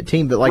NCAA tournament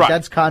team, but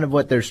that's kind of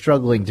what they're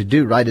struggling to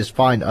do, right? Is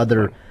find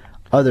other.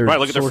 Right,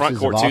 look at their front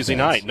court Tuesday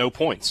night. No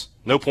points.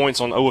 No points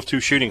on 0 of 2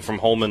 shooting from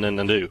Holman and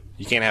Nadeau.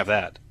 You can't have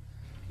that.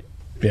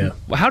 Yeah.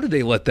 Well, how did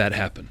they let that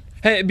happen?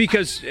 Hey,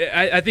 because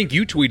I think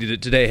you tweeted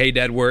it today, hey,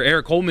 Dad, where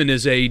Eric Holman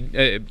is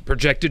a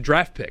projected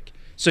draft pick.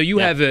 So you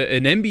have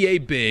an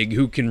NBA big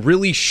who can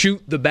really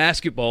shoot the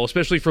basketball,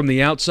 especially from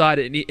the outside,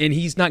 and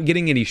he's not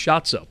getting any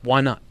shots up. Why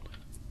not?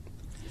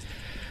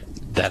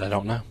 That I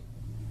don't know.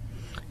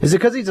 Is it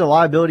because he's a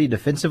liability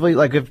defensively?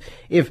 Like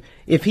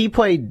if he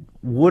played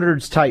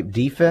Woodard's type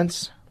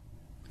defense,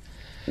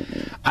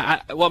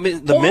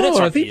 the minutes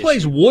are. If he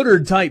plays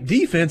Woodard type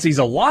defense, he's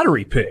a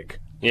lottery pick.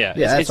 Yeah,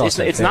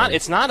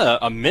 it's not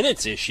a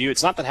minutes issue.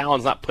 It's not that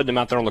Howland's not putting him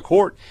out there on the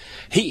court.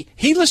 He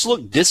just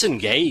looked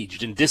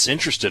disengaged and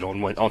disinterested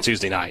on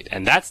Tuesday night,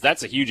 and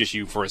that's a huge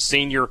issue for a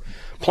senior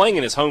playing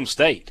in his home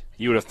state.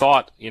 You would have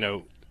thought would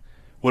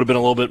have been a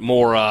little bit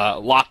more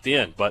locked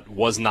in, but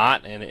was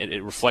not, and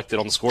it reflected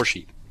on the score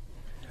sheet.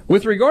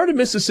 With regard to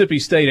Mississippi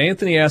State,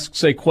 Anthony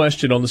asks a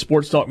question on the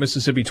Sports Talk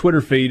Mississippi Twitter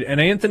feed. And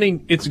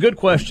Anthony, it's a good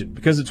question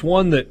because it's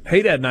one that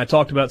Haydad and I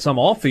talked about some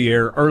off the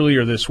air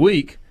earlier this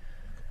week.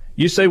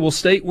 You say, will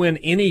State win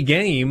any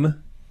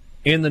game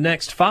in the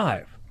next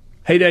 5?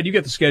 Haydad, you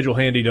got the schedule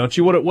handy, don't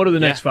you? What are the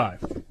next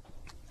 5?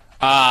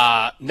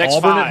 Next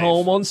Auburn 5. at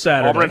home on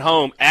Saturday. Auburn at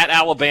home, at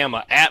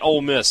Alabama, at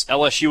Ole Miss,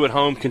 LSU at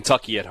home,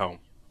 Kentucky at home.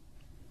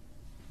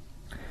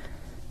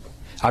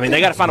 I mean,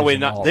 they got to find a way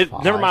to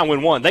never mind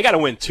win 1. They got to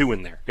win 2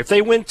 in there. If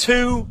they win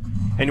 2,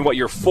 and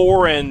you're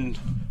 4-6,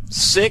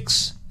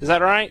 is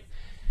that right?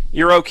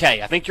 You're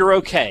okay. I think you're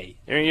okay.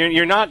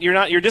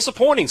 You're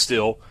disappointing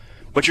still,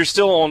 but you're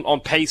still on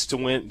pace to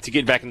win, to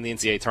get back into the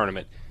NCAA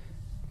tournament.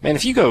 Man,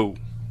 if you're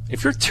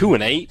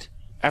 2-8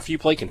 after you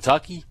play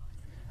Kentucky,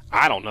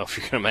 I don't know if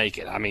you're going to make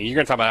it. I mean, you're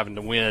going to talk about having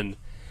to win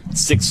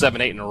 6, 7,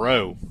 8 in a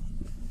row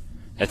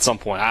at some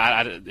point.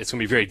 It's going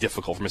to be very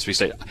difficult for Mississippi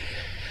State.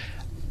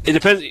 It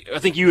depends. I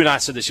think you and I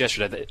said this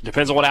yesterday. It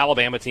depends on what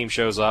Alabama team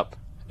shows up.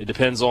 It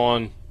depends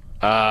on,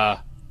 at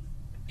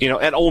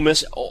Ole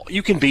Miss,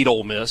 you can beat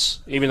Ole Miss,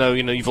 even though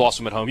you've lost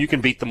them at home. You can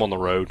beat them on the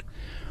road,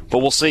 but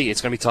we'll see. It's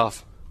going to be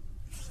tough.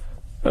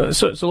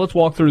 So let's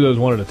walk through those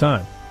one at a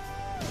time.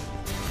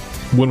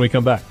 When we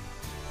come back,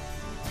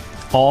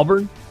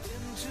 Auburn,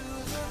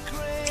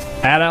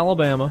 at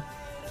Alabama,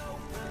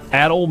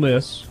 at Ole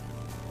Miss.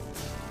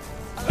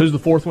 Who's the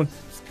fourth one?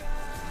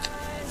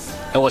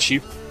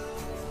 LSU.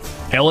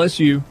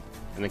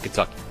 And then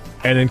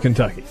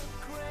Kentucky.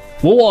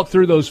 We'll walk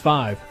through those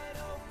 5.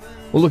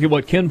 We'll look at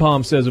what Ken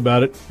Palm says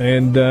about it,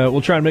 and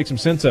we'll try and make some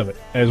sense of it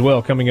as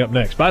well coming up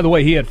next. By the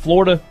way, he had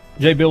Florida.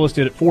 Jay Billis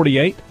did at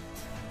 48.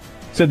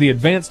 Said the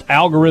advanced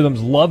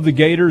algorithms love the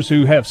Gators,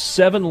 who have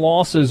 7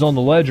 losses on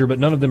the ledger, but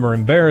none of them are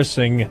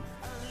embarrassing.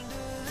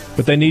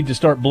 But they need to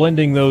start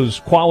blending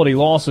those quality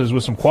losses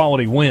with some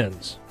quality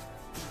wins.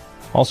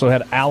 Also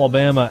had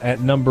Alabama at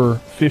number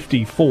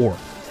 54.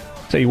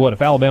 Tell you what,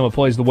 if Alabama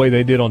plays the way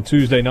they did on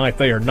Tuesday night,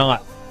 they are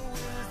not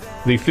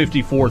the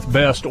 54th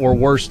best or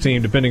worst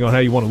team, depending on how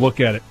you want to look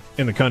at it,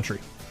 in the country.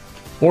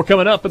 More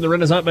coming up in the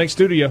Renaissance Bank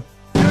studio.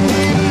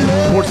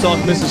 Sports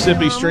Talk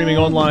Mississippi, streaming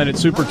online at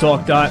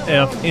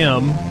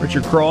supertalk.fm.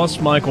 Richard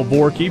Cross, Michael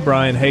Borky,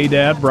 Brian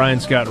Haydad,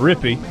 Brian Scott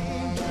Rippey.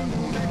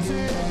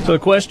 So the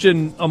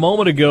question a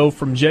moment ago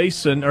from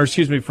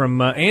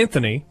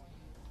Anthony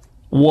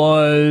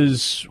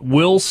was,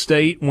 will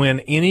State win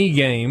any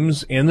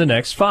games in the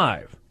next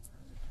 5?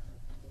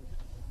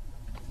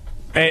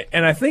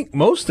 And I think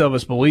most of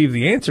us believe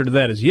the answer to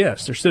that is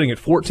yes. They're sitting at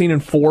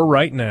 14-4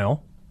 right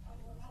now.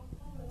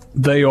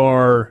 They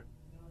are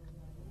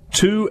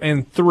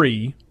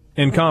 2-3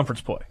 in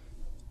conference play.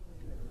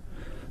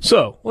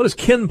 So, what does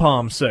Ken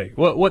Palm say?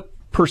 What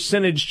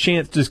percentage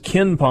chance does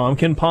Ken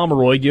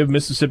Pomeroy, give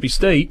Mississippi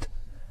State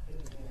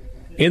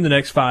in the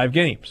next 5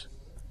 games?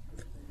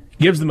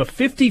 Gives them a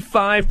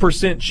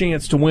 55%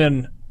 chance to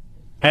win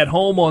at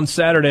home on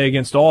Saturday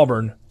against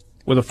Auburn,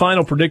 with a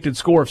final predicted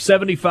score of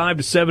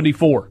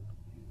 75-74.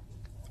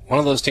 One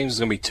of those teams is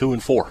going to be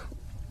 2-4.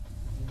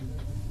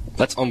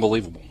 That's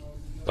unbelievable.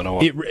 But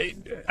you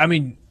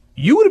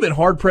would have been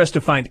hard-pressed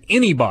to find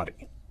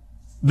anybody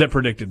that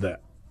predicted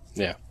that.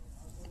 Yeah.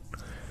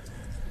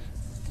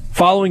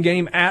 Following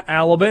game at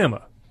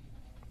Alabama.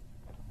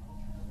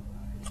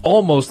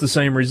 Almost the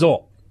same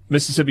result.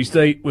 Mississippi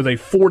State with a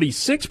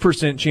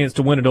 46% chance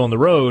to win it on the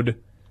road.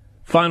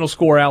 Final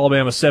score,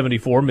 Alabama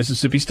 74,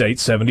 Mississippi State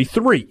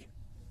 73.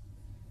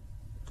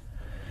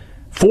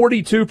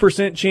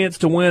 42% chance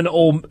to win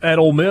at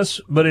Ole Miss,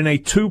 but in a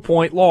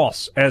 2-point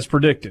loss, as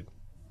predicted.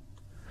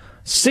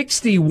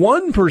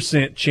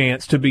 61%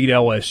 chance to beat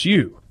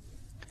LSU.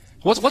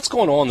 What's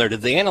going on there?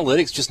 Did the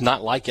analytics just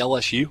not like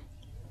LSU?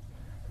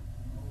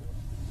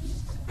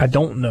 I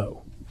don't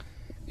know.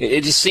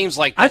 It just seems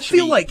like I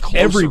feel like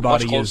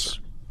everybody is.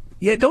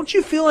 Yeah, don't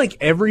you feel like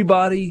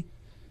everybody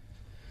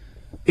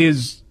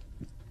is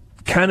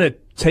kind of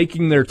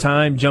taking their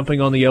time jumping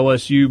on the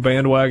LSU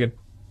bandwagon?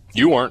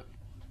 You weren't.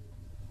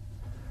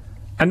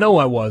 I know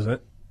I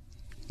wasn't.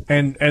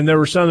 And there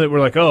were some that were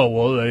like, oh,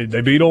 well,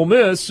 they beat Ole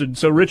Miss. And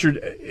so, Richard,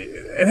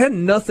 it had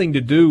nothing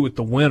to do with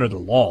the win or the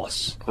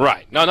loss.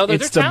 Right. No,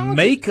 it's the talented.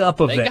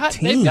 Makeup of that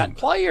team. They've got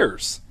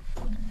players.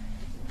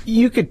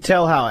 You could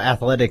tell how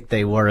athletic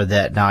they were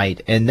that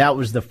night, and that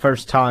was the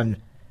first time.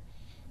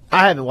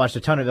 I haven't watched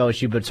a ton of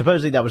LSU, but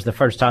supposedly that was the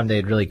first time they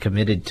had really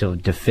committed to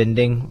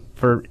defending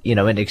for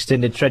an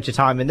extended stretch of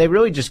time, and they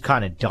really just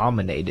kind of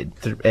dominated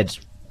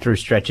through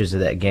stretches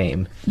of that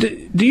game.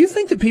 Do you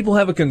think that people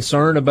have a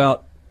concern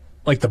about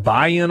the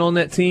buy-in on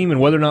that team and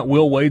whether or not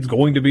Will Wade's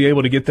going to be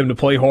able to get them to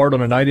play hard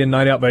on a night-in,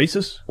 night-out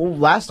basis? Well,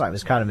 last night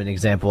was kind of an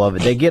example of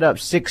it. They get up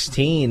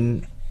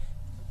 16.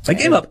 They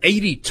gave up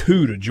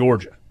 82 to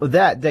Georgia.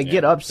 They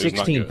get up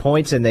 16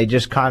 points and they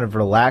just kind of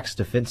relax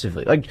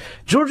defensively.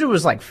 Georgia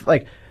was like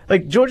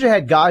Georgia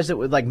had guys that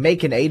would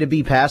make an A to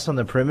B pass on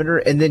the perimeter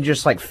and then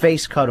just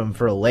face cut them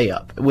for a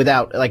layup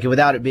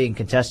without it being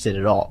contested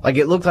at all.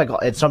 It looked like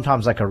it's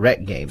sometimes like a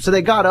rec game. So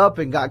they got up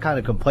and got kind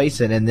of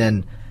complacent, and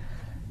then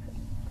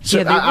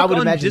I would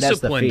imagine that's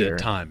the fear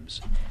at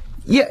times.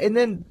 Yeah, and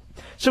then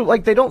so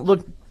like they don't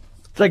look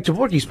like, to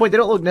Borky's point, they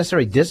don't look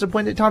necessarily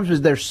disappointed at times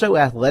because they're so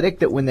athletic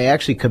that when they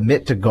actually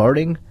commit to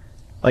guarding,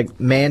 like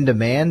man to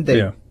man,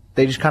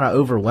 they just kind of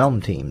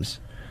overwhelm teams.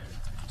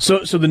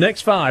 So the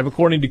next 5,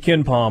 according to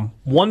KenPom,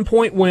 1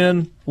 point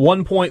win,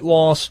 1 point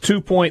loss,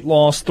 2 point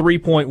loss, 3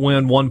 point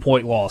win, 1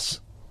 point loss.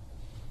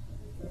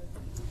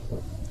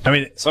 I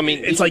mean,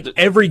 it's like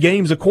every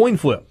game's a coin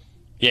flip.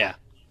 Yeah.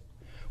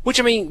 Which,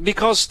 I mean,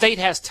 because State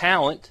has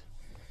talent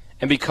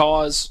and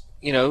because,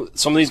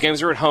 some of these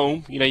games are at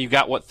home, you've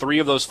got, 3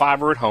 of those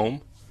 5 are at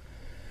home.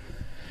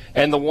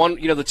 And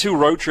the 2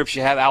 road trips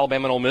you have,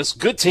 Alabama and Ole Miss,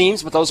 good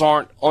teams, but those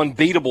aren't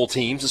unbeatable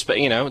teams.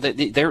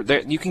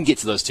 They're you can get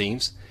to those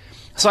teams.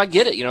 So I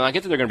get it. I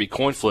get that they're going to be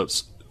coin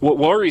flips. What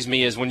worries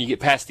me is when you get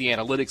past the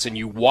analytics and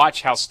you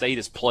watch how State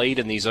has played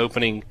in these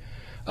opening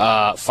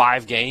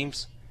 5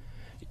 games,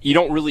 you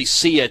don't really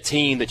see a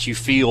team that you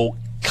feel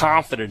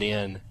confident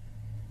in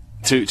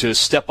to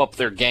step up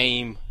their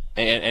game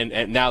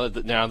and now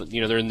that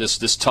they're in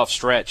this tough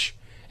stretch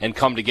and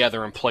come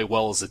together and play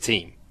well as a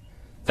team.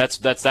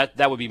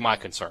 That would be my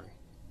concern.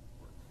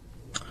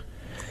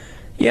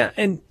 Yeah,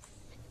 and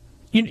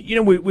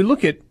we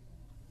look at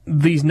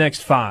these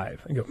next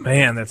 5 and go,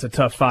 man, that's a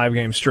tough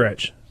 5-game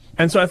stretch.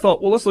 And so I thought,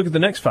 well, let's look at the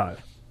next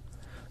 5.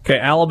 Okay,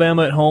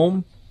 Alabama at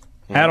home,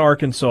 at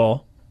Arkansas,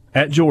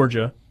 at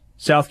Georgia,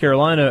 South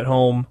Carolina at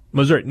home,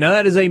 Missouri. Now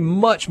that is a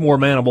much more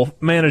manageable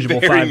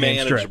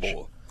 5-game stretch.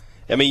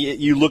 I mean,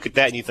 you look at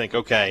that and you think,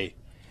 okay,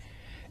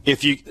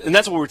 and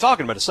that's what we were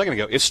talking about a second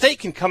ago. If State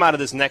can come out of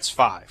this next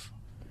 5,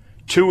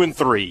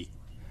 2-3,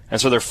 and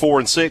so they're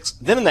 4-6,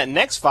 then in that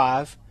next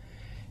 5,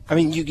 I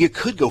mean, you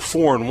could go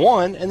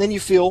 4-1, and then you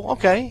feel,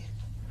 okay,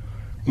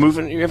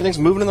 everything's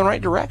moving in the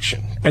right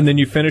direction. And then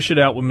you finish it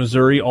out with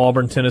Missouri,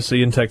 Auburn,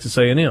 Tennessee, and Texas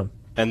A&M.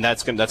 And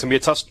that's gonna be a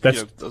tough.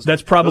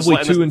 That's probably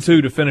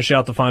 2-2 to finish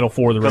out the Final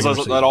Four of the regular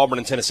season. That Auburn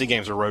and Tennessee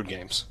games are road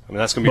games. I mean,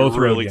 that's gonna be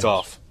really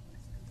tough,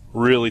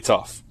 really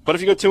tough. But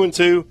if you go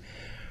 2-2,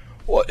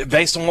 well,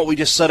 based on what we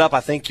just set up, I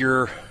think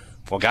you're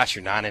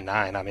 9-9.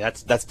 I mean,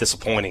 that's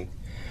disappointing.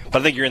 But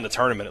I think you're in the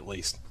tournament at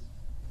least.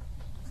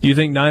 Do you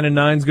think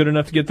 9-9 is good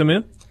enough to get them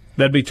in?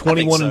 That'd be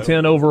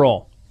 21-10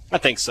 overall. I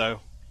think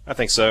so.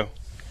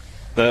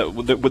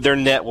 With their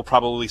net will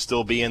probably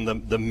still be in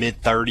the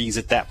mid-30s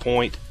at that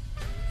point.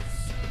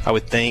 I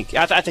would think.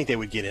 I think they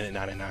would get in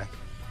at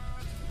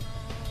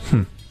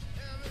 9-9.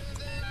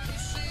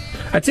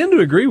 I tend to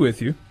agree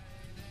with you.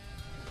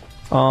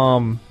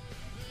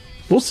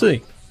 We'll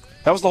see.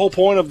 That was the whole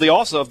point of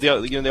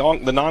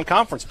the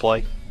non-conference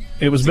play.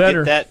 It was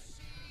better. To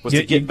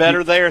get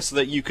better there, so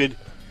that you could,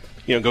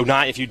 go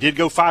 9. If you did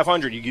go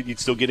 500, you'd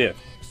still get in.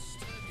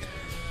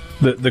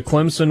 The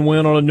Clemson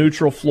win on a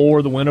neutral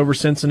floor, the win over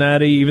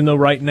Cincinnati, even though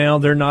right now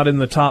they're not in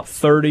the top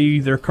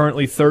 30, they're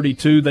currently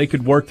 32. They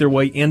could work their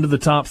way into the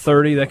top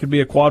 30. That could be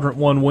a quadrant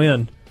 1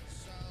 win.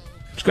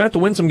 Just going to have to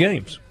win some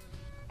games.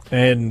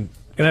 And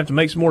going to have to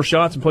make some more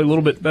shots and play a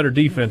little bit better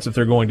defense if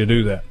they're going to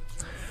do that.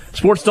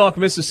 Sports Talk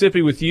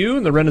Mississippi with you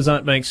in the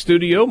Renaissance Bank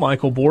studio.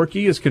 Michael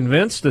Borky is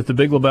convinced that the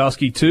Big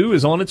Lebowski 2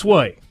 is on its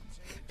way.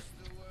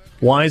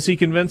 Why is he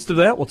convinced of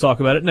that? We'll talk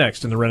about it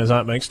next in the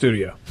Renaissance Bank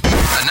studio.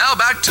 And now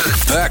back to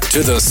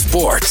the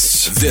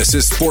sports. This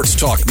is Sports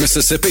Talk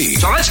Mississippi.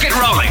 So let's get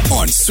rolling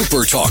on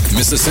Super Talk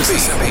Mississippi.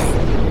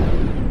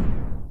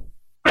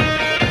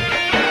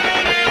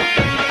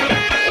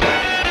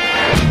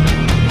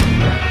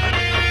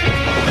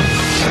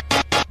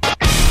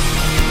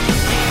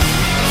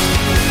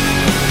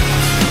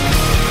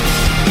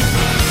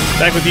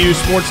 Back with you,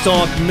 Sports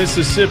Talk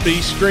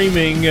Mississippi,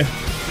 streaming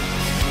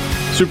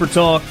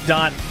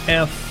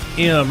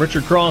supertalk.fm.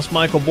 Richard Cross,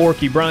 Michael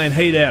Borky, Brian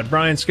Haydad,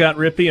 Brian Scott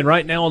Rippey, and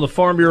right now on the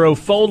Farm Bureau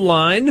phone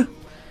line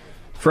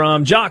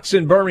from Jocks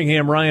in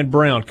Birmingham, Ryan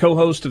Brown,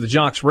 co-host of the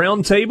Jocks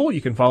Roundtable.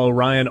 You can follow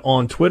Ryan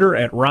on Twitter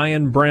at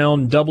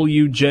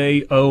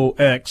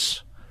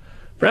RyanBrownWJOX.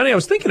 Brownie, I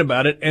was thinking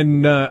about it,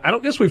 and I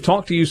don't guess we've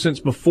talked to you since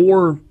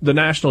before the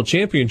national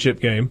championship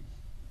game.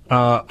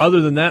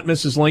 Other than that,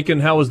 Mrs. Lincoln,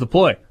 how was the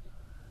play?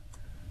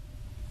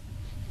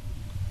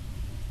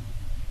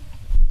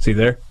 Is he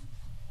there?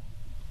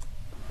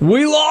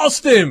 We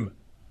lost him.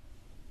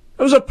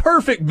 It was a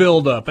perfect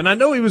build-up, and I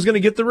know he was going to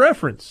get the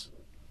reference.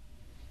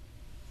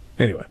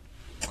 Anyway,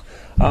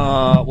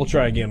 we'll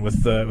try again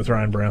with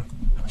Ryan Brown.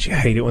 Don't you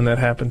hate it when that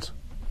happens?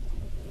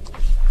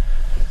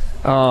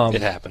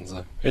 It happens,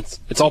 though. It's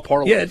all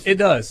part of life. Yeah, it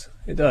does.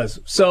 It does.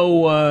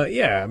 So,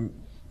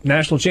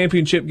 national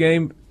championship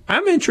game.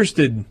 I'm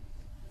interested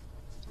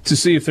to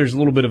see if there's a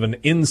little bit of an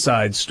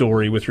inside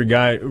story with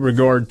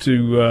regard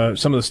to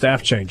some of the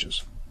staff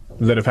changes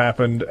that have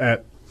happened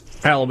at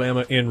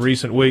Alabama in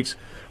recent weeks.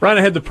 Ryan,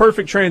 I had the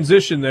perfect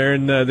transition there,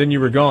 and then you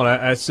were gone.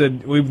 I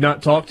said we've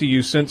not talked to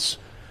you since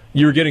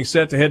you were getting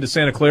set to head to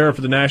Santa Clara for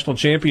the national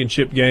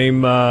championship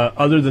game.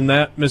 Other than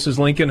that, Mrs.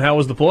 Lincoln, how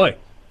was the play?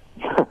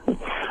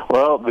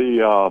 Well,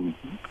 the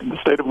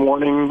state of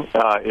mourning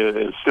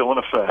is still in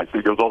effect.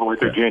 It goes all the way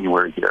through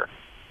January here.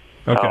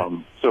 Okay.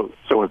 So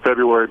in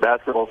February,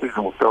 basketball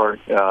season will start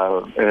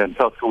in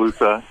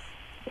Tuscaloosa.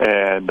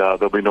 and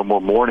there'll be no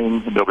more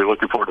mourning. They'll be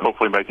looking forward to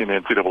hopefully making the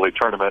NCAA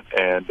tournament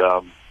and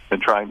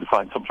trying to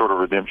find some sort of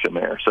redemption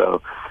there.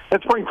 So,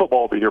 and spring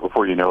football will be here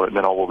before you know it, and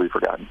then all will be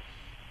forgotten.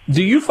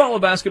 Do you follow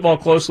basketball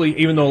closely,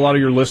 even though a lot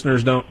of your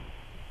listeners don't?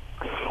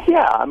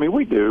 Yeah, I mean,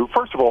 we do.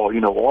 First of all,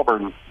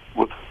 Auburn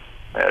was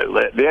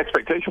the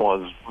expectation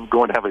was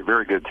going to have a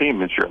very good team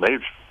this year, and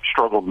they've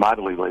struggled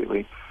mightily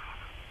lately.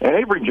 And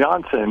Avery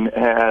Johnson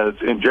has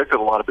injected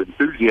a lot of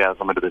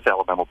enthusiasm into this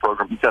Alabama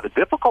program. He's had a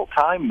difficult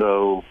time,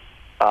 though,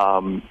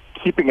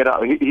 keeping it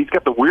up. He's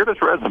got the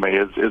weirdest resume.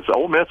 As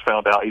Ole Miss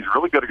found out, he's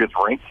really good against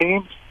ranked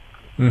teams,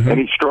 and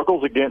he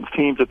struggles against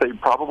teams that they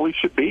probably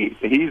should beat.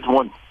 He's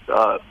won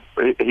a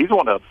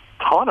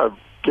ton of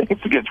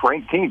games against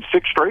ranked teams,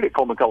 6 straight at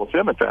Coleman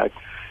Coliseum, in fact.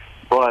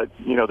 But,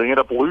 they end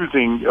up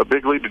losing a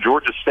big lead to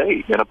Georgia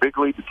State and a big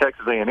lead to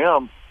Texas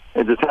A&M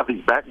and just have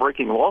these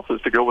back-breaking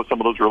losses to go with some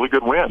of those really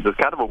good wins. It's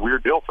kind of a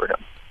weird deal for him.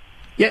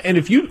 Yeah, and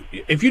if you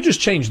just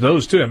change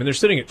those two, I mean, they're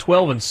sitting at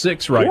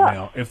 12-6 right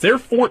now. If they're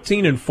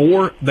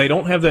 14-4, they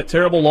don't have that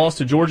terrible loss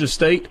to Georgia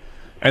State,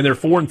 and they're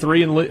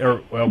 4-3 in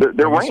the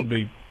they're ranked. Would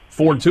be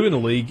 4-2 in the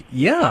league.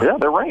 Yeah,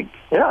 they're ranked.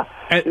 Yeah,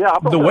 and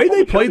the way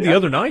they played the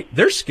other night,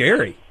 they're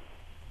scary.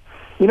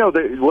 Here's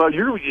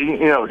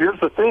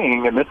the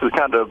thing, and this is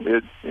kind of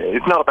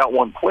it's not about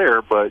one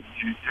player, but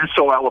you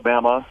saw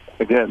Alabama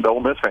again. The Ole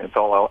Miss fans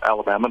saw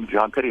Alabama and the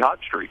John Petty hot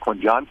streak. When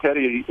John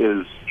Petty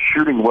is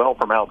shooting well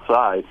from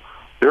outside,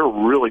 they're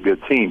a really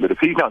good team. But if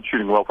he's not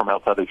shooting well from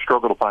outside, they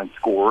struggle to find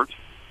scores.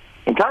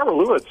 And Kyra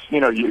Lewis,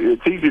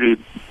 it's easy to,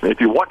 if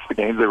you watch the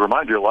games, they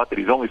remind you a lot that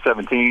he's only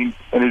 17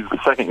 and he's the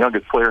second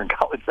youngest player in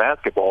college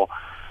basketball.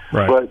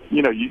 Right. But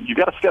you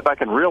got to step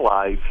back and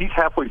realize he's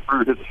halfway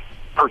through his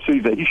first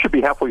season. He should be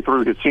halfway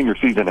through his senior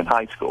season in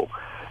high school.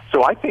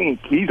 So I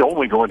think he's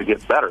only going to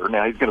get better.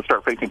 Now he's going to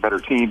start facing better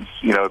teams,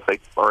 if they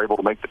are able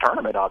to make the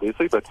tournament,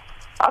 obviously. But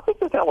I think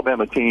this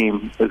Alabama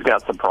team has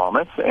got some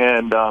promise,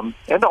 and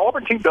the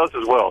Auburn team does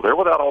as well. They're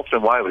without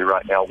Austin Wiley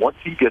right now. Once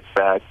he gets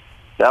back,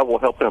 that will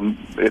help them,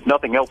 if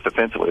nothing else,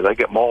 defensively. They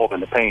get mauled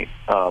in the paint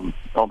on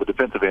the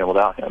defensive end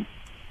without him.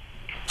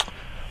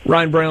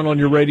 Ryan Brown on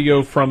your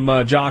radio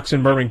from Jocks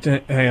in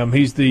Birmingham.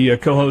 He's the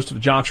co-host of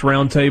the Jocks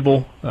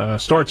Roundtable.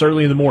 Starts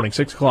early in the morning,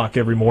 6 o'clock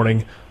every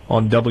morning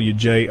on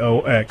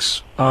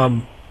WJOX.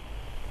 A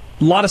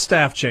lot of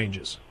staff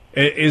changes.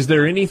 Is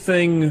there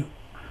anything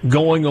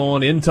going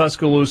on in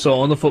Tuscaloosa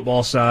on the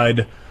football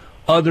side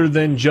other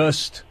than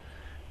just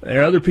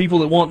there are other people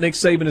that want Nick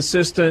Saban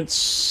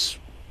assistants,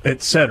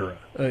 etc.?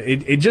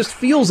 It just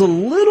feels a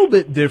little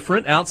bit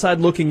different outside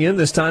looking in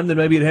this time than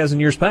maybe it has in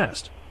years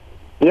past.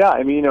 Yeah,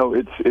 I mean,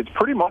 it's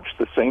pretty much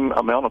the same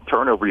amount of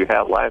turnover you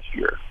had last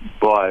year,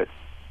 but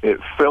it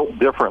felt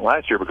different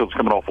last year because it's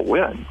coming off a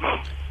win.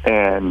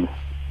 And,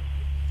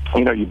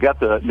 you've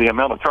got the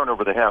amount of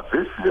turnover they have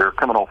this year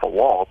coming off a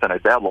loss, and a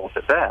bad loss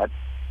at that.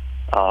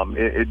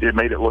 It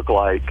made it look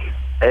like,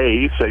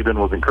 A, Saban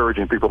was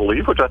encouraging people to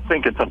leave, which I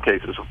think in some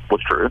cases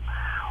was true,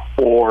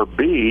 or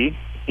B,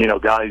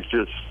 guys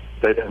just,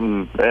 they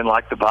didn't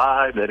like the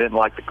vibe, they didn't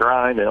like the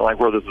grind, they didn't like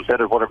where this was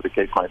headed, whatever the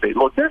case might be.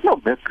 Look, there's no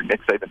mystery.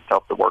 Nick Saban's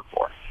tough to work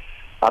for.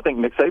 I think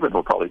Nick Saban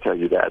will probably tell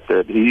you that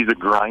he's a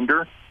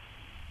grinder.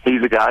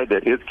 He's a guy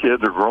that his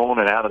kids are grown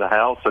and out of the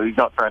house, so he's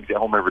not trying to get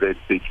home every day to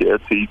see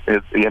kids. He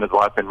and his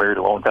wife have been married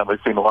a long time. They've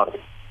seen a lot of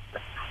it.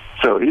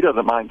 So he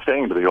doesn't mind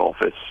staying to the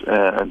office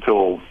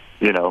until,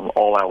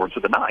 all hours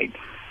of the night.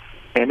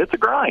 And it's a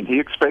grind. He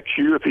expects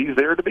you, if he's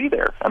there, to be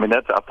there. I mean,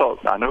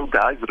 I know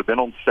guys that have been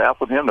on staff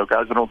with him. No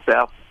guys that are on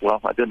staff.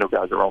 Well, I did know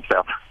guys that are on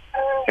staff.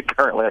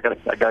 Currently,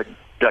 I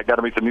got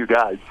to meet some new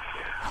guys.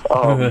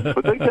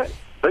 But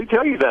they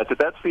tell you that's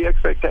the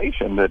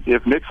expectation, that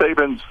if Nick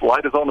Saban's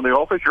light is on in the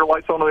office, your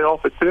light's on in the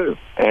office too.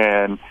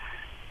 And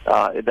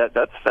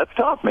that's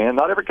tough, man.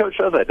 Not every coach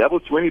does that. Devin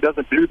Swinney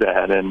doesn't do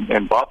that,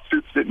 and Bob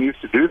Stoops didn't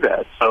used to do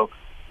that. So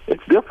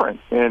it's different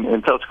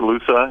in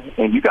Tuscaloosa,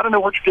 and you got to know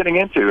what you're getting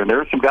into. And there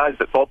are some guys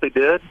that thought they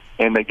did,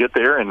 and they get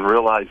there and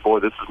realize,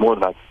 boy, this is more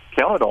than I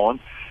counted on.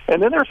 And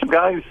then there are some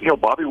guys,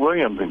 Bobby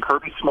Williams and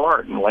Kirby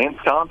Smart and Lance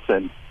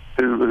Thompson,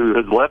 who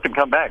has left and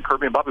come back.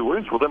 Kirby and Bobby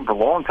Williams were with them for a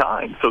long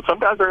time. So some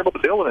guys are able to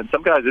deal with it, and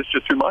some guys it's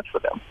just too much for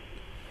them.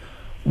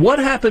 What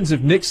happens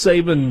if Nick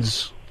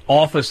Saban's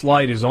office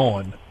light is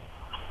on,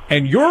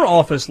 and your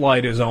office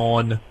light is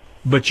on,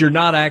 but you're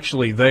not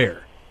actually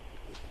there?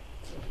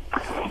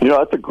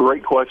 That's a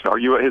great question. Are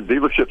you at his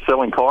dealership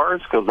selling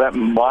cars? Because that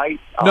might...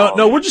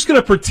 No, we're just going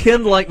to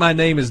pretend like my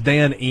name is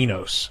Dan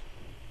Enos.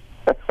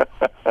 Yeah,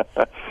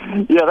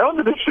 that was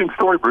an interesting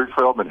story Bruce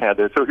Feldman had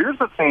there. So here's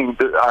the thing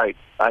that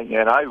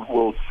I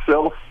will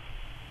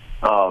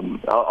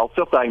I'll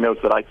self-diagnose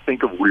that I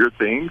think of weird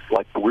things.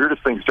 Like the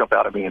weirdest things jump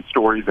out at me in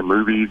stories and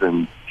movies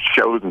and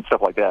shows and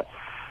stuff like that.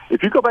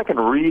 If you go back and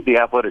read the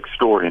Athletic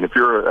story, and if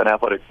you're an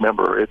Athletic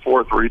member, it's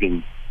worth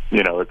reading,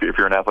 if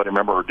you're an Athletic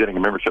member or getting a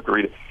membership to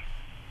read it.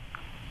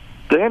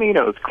 Dan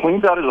Enos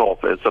cleans out his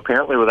office,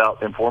 apparently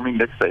without informing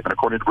Nick Saban,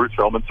 according to Bruce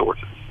Feldman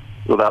sources,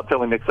 without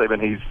telling Nick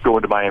Saban he's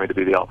going to Miami to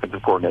be the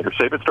offensive coordinator.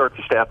 Saban starts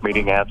a staff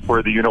meeting, asks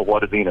where the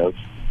you-know-what is Enos.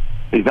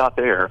 He's not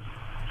there.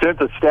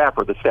 sends a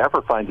staffer. The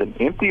staffer finds an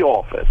empty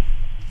office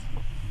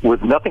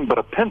with nothing but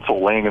a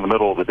pencil laying in the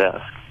middle of the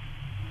desk.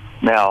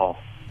 Now,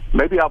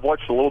 maybe I've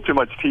watched a little too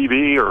much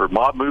TV or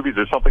mob movies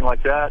or something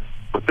like that,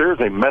 but there's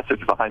a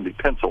message behind the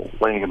pencil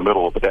laying in the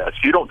middle of the desk.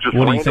 You don't just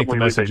what do you think the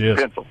message is?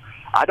 Pencil.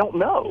 I don't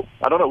know.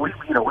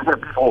 We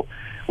had people.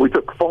 We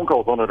took phone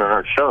calls on it on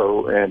our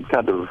show, and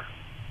kind of,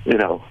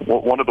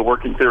 one of the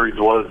working theories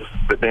was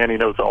that Dan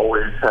Enos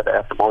always had to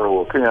have to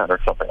borrow a pen or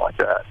something like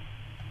that.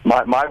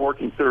 My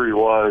working theory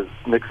was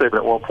Nick Saban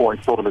at one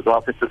point told him his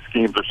offensive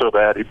schemes are so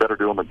bad he better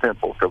do them in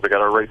pencil because they got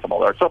to erase them all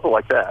there, something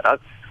like that.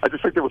 I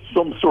just think there was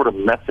some sort of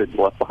message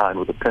left behind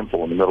with a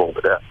pencil in the middle of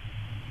the desk.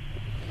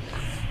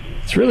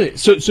 It's really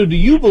so. Do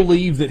you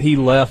believe that he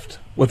left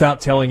without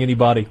telling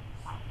anybody?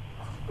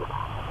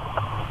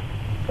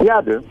 Yeah,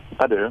 I do.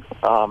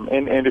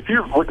 And if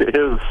you look at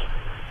his,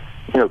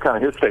 kind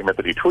of his statement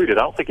that he tweeted,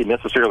 I don't think he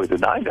necessarily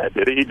denied that,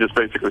 did he? He just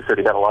basically said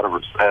he had a lot of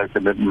respect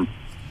and didn't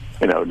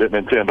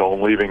intend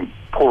on leaving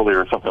poorly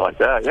or something like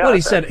that. Yeah, well,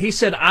 he said. He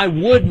said, "I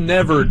would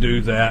never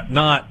do that."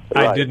 Not,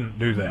 right. I didn't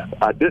do that.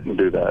 I didn't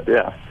do that.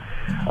 Yeah.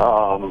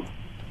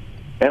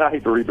 And I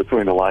hate to read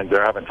between the lines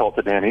there. I haven't talked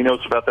to Dan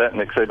Enos about that, and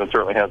Nick Saban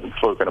certainly hasn't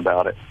spoken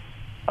about it.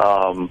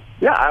 I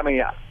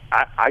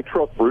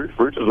trust Bruce.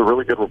 Bruce is a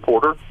really good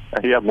reporter.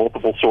 He had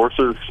multiple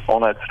sources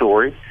on that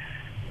story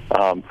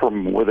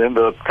from within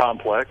the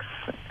complex.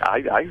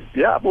 I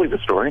believe the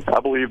story. I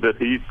believe that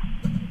he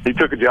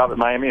took a job at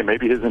Miami, and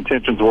maybe his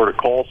intentions were to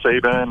call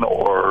Saban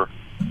or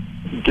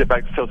get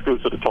back to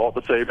Tuscaloosa to talk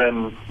to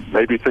Saban.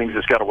 Maybe things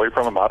just got away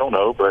from him. I don't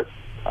know, but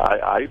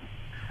I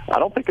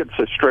don't think it's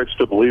a stretch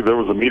to believe there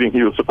was a meeting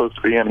he was supposed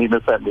to be in. He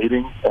missed that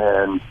meeting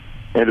and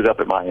ended up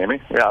at Miami.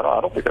 Yeah, I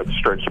don't think that's a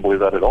stretch to believe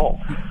that at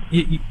all.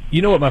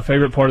 You know what my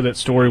favorite part of that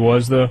story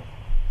was, though?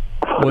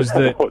 Was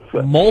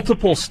that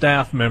multiple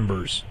staff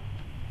members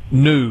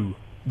knew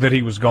that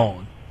he was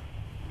gone.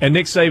 And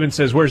Nick Saban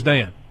says, "Where's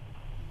Dan?"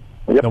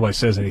 Yep. Nobody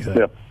says anything.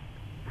 Yep.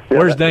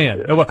 Where's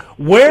Dan? Yeah.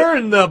 Where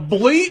in the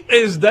bleep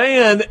is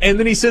Dan? And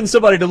then he sends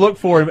somebody to look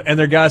for him, and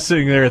there are guys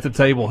sitting there at the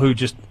table who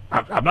just,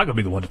 I'm not going to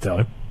be the one to tell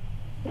him.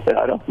 Yeah,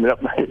 I don't know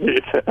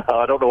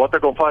what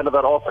they're going to find in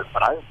that office,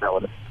 but I ain't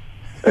telling it.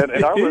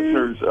 And our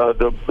listeners,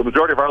 the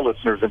majority of our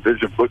listeners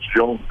envisioned Butch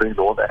Jones being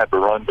the one that had to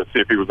run to see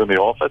if he was in the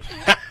office.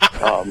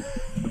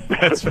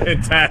 That's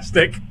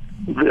fantastic.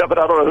 Yeah, but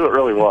I don't know who it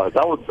really was.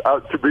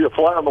 To be a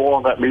fly on the wall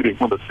in that meeting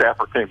when the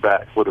staffer came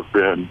back would have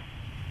been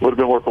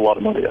worth a lot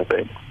of money, I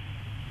think.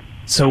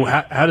 So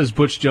how does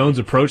Butch Jones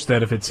approach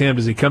that if it's him?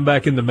 Does he come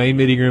back in the main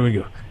meeting room and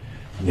go,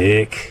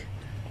 "Nick,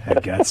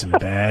 I've got some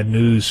bad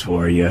news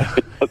for you.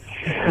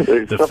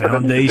 The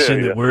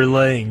foundation that we're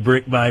laying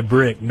brick by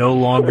brick no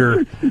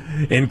longer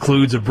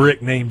includes a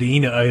brick named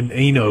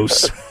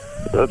Enos."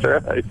 That's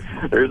right.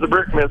 There's a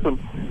brick missing.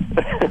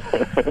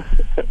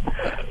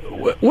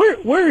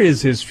 Where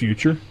is his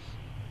future?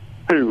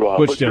 Who?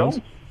 Butch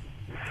Jones?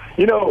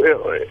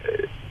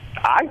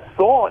 I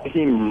thought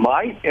he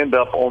might end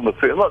up on the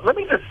field. Let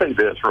me just say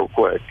this real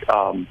quick.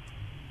 I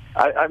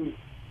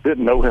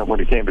didn't know him when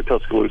he came to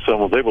Tuscaloosa and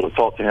was able to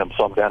talk to him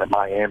some down at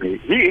Miami.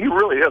 He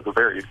really is a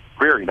very,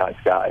 very nice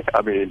guy.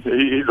 I mean,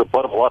 he's a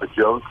butt of a lot of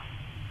jokes.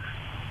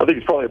 I think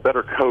he's probably a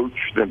better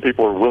coach than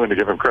people are willing to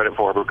give him credit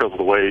for because of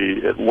the way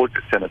it looked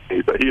at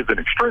Tennessee. But he is an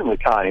extremely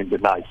kind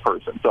and nice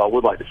person, so I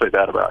would like to say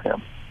that about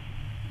him.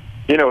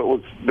 There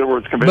was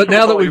conventional. But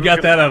now that we've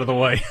got that out of the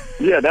way,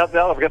 yeah. Now that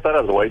I've got that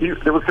out of the way,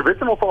 there was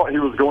conventional thought he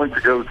was going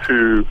to go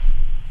to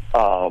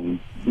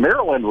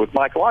Maryland with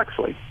Mike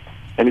Locksley,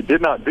 and he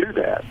did not do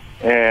that.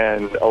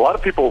 And a lot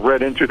of people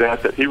read into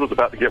that he was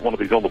about to get one of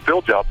these on the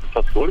field jobs in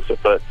Tuscaloosa,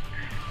 but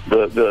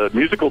the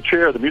musical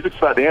chair, the music's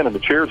about to end, and the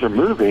chairs are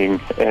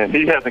moving, and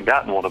he hasn't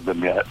gotten one of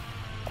them yet,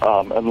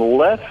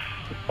 unless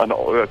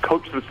a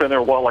coach that's been there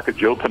a while, like a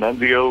Joe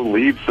Panunzio,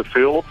 leaves the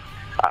field.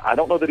 I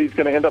don't know that he's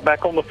going to end up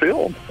back on the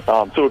field.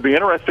 So it would be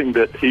interesting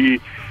that he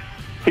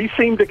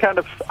seemed to kind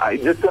of,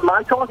 just in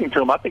my talking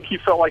to him, I think he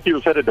felt like he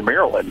was headed to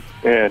Maryland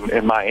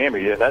and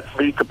Miami, and that's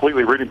me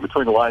completely reading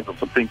between the lines on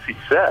some things he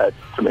said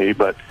to me,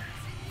 but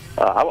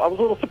I was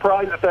a little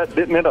surprised that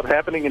didn't end up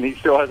happening, and he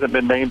still hasn't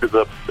been named as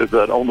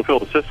an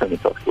on-the-field assistant in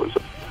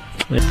Tuscaloosa.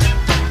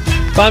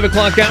 5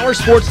 o'clock hour,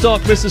 Sports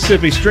Talk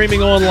Mississippi,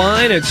 streaming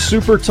online at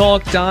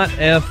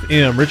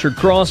supertalk.fm. Richard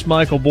Cross,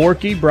 Michael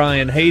Borky,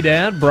 Brian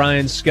Haydad,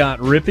 Brian Scott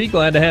Rippey.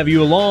 Glad to have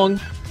you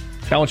along.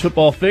 College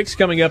Football Fix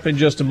coming up in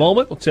just a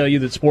moment. We'll tell you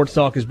that Sports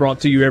Talk is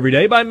brought to you every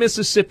day by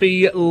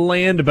Mississippi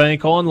Land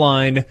Bank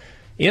online,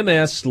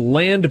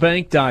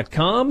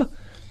 mslandbank.com.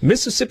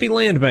 Mississippi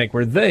Land Bank,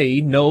 where they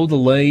know the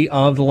lay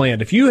of the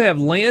land. If you have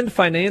land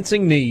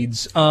financing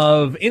needs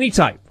of any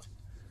type,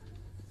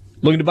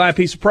 looking to buy a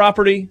piece of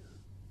property,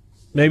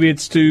 maybe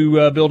it's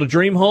to build a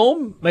dream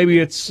home, maybe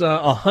it's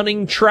a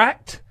hunting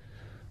tract,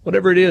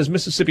 whatever it is,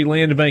 Mississippi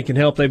Land Bank can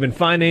help. They've been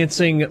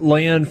financing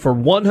land for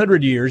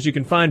 100 years. You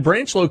can find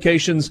branch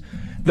locations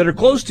that are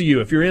close to you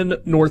if you're in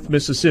North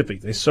Mississippi.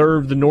 They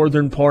serve the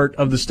northern part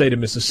of the state of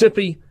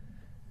Mississippi.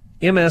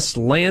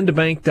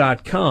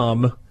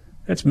 mslandbank.com.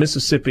 That's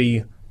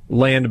Mississippi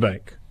Land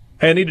Bank.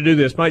 Hey, I need to do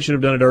this. Might should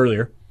have done it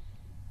earlier.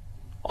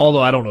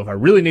 Although I don't know if I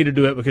really need to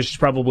do it because she's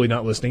probably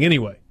not listening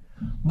anyway.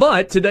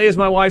 But today is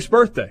my wife's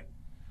birthday.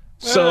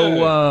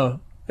 So,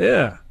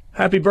 yeah.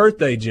 Happy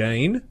birthday,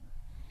 Jane.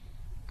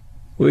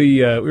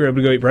 We were able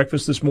to go eat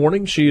breakfast this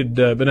morning. She had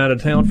been out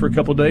of town for a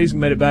couple of days and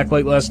made it back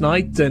late last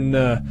night, and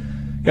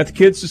got the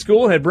kids to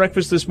school, had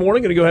breakfast this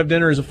morning. Going to go have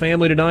dinner as a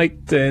family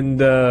tonight, and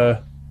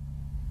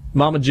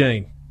Mama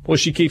Jane. Well,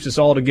 she keeps us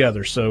all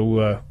together,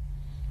 so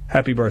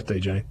happy birthday,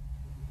 Jane.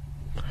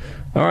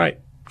 All right,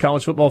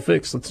 college football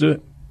fix. Let's do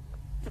it.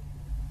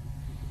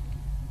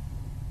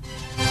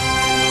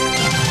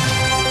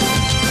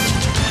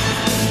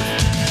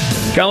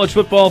 College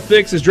Football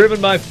Fix is driven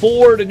by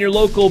Ford and your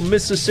local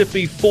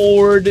Mississippi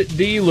Ford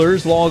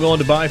dealers. Log on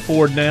to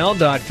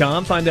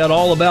buyfordnow.com. Find out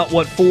all about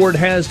what Ford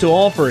has to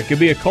offer. It could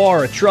be a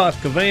car, a truck,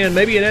 a van,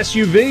 maybe an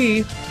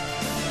SUV.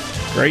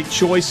 Great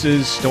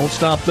choices. Don't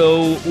stop,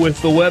 though, with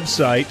the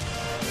website.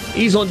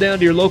 Ease on down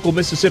to your local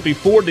Mississippi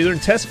Ford dealer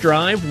and test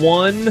drive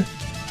one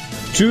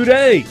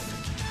today.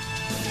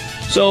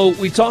 So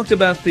we talked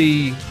about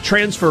the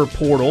transfer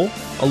portal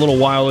a little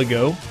while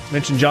ago.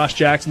 Mentioned Josh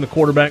Jackson, the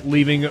quarterback,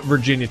 leaving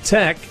Virginia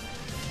Tech.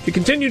 If you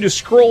continue to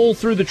scroll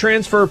through the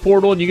transfer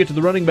portal and you get to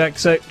the running back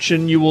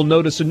section, you will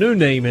notice a new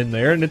name in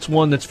there, and it's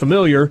one that's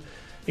familiar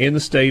in the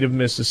state of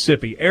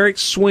Mississippi. Eric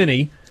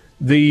Swinney,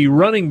 the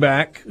running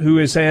back who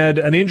has had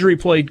an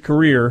injury-plagued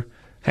career,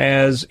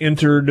 has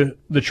entered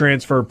the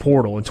transfer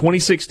portal. In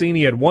 2016,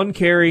 he had one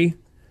carry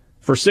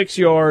for 6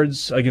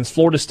 yards against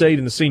Florida State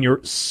in the senior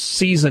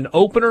season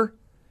opener,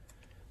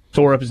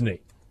 tore up his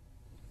knee.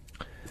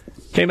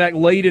 Came back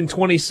late in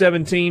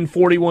 2017,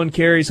 41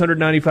 carries,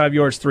 195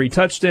 yards, 3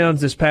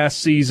 touchdowns. This past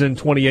season,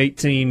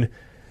 2018,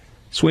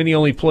 Swinney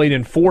only played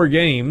in 4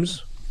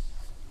 games,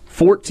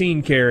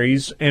 14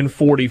 carries, and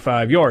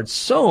 45 yards.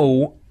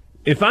 So,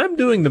 if I'm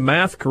doing the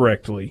math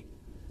correctly,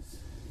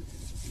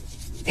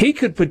 he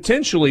could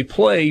potentially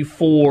play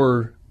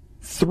for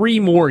 3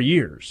 more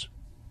years.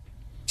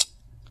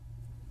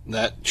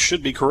 That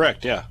should be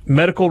correct, yeah.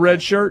 Medical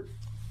red shirt?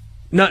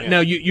 Now,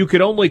 you could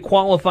only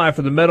qualify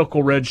for the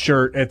medical red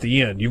shirt at the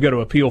end. You've got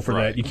to appeal for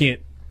that. You can't.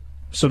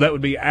 So that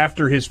would be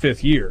after his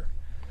 5th year.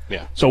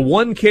 Yeah. So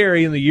one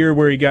carry in the year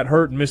where he got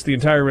hurt and missed the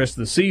entire rest of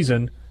the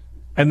season,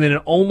 and then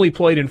it only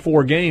played in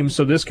 4 games,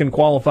 so this can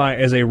qualify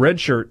as a red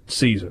shirt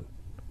season.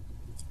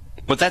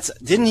 But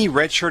didn't he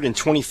redshirt in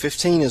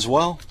 2015 as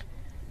well?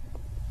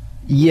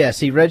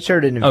 Yes, he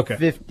redshirted in Okay.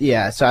 50.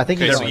 Yeah, so I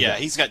think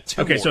he's got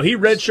 2 Okay, more so he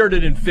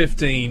redshirted in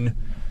 15.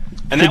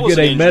 and could was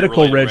get an a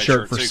medical injury-related red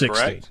shirt for too, 16.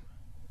 correct?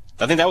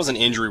 I think that was an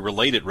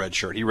injury-related red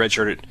shirt. He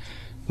redshirted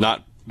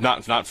not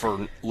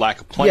for lack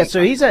of playing. Yeah,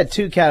 so he's had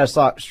 2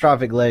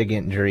 catastrophic leg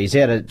injuries. He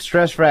had a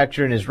stress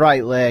fracture in his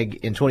right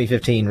leg in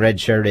 2015,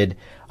 redshirted.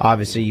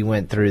 Obviously, you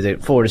went through the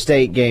Florida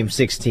State game,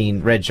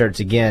 16 red shirts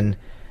again,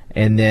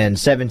 and then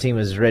 17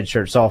 was his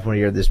redshirt sophomore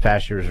year. This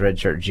past year was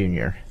redshirt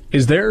junior.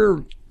 Has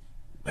there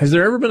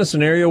ever been a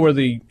scenario where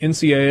the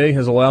NCAA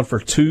has allowed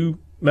for 2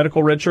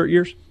 medical redshirt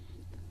years?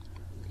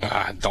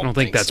 I don't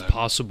think that's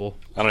possible.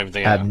 I don't even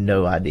think I have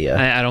no idea.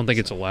 I don't think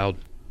it's allowed.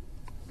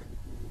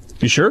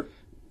 You sure?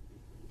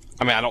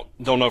 I mean, I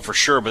don't know for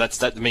sure,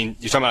 but I mean,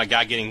 you're talking about a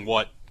guy getting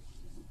what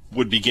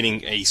would be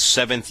getting a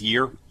 7th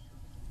year.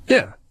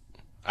 Yeah.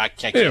 I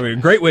can't. Yeah, a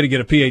great way to get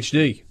a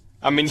PhD.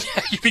 I mean,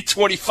 yeah, you'd be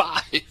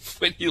 25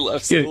 when you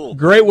left school. Yeah,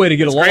 great way to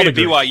get a law degree.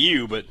 degree. Great at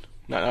BYU, but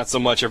not so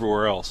much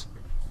everywhere else.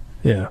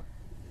 Yeah.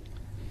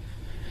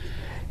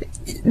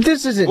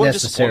 This isn't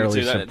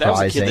necessarily surprising. That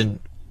was a kid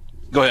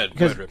Go ahead,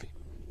 Rippy.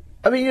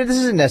 I mean, this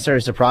isn't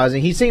necessarily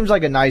surprising. He seems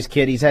like a nice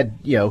kid. He's had,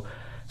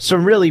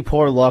 some really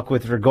poor luck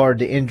with regard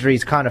to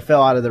injuries. Kind of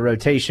fell out of the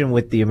rotation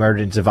with the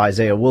emergence of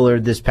Isaiah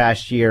Willard this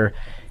past year.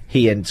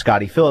 He and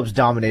Scotty Phillips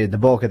dominated the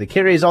bulk of the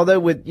carries. Although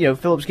with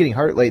Phillips getting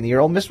hurt late in the year,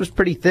 Ole Miss was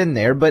pretty thin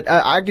there. But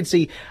I could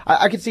see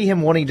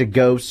him wanting to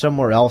go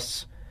somewhere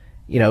else.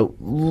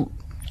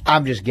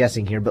 I'm just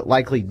guessing here, but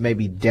likely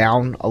maybe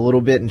down a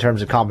little bit in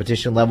terms of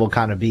competition level.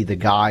 Kind of be the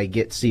guy,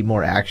 see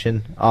more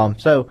action.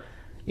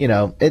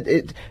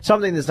 It's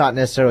something that's not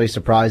necessarily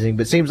surprising,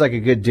 but seems like a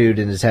good dude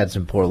and has had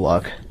some poor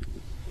luck.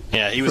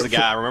 Yeah, he was the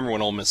guy. I remember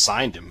when Ole Miss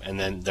signed him, and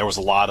then there was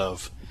a lot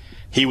of.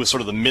 He was sort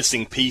of the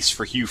missing piece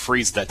for Hugh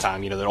Freeze at that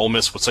time. That Ole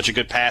Miss was such a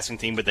good passing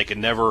team, but they could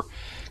never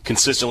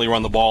consistently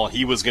run the ball. And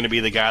he was going to be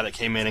the guy that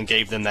came in and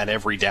gave them that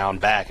every down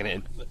back,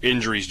 and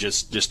injuries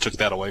just took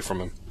that away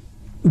from him.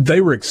 They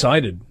were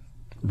excited,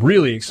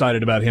 really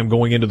excited about him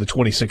going into the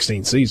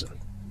 2016 season.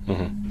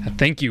 Mm-hmm. I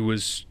think he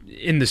was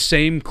in the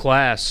same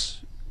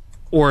class,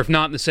 or if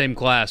not in the same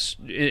class,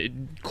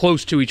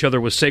 close to each other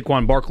was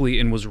Saquon Barkley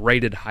and was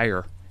rated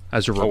higher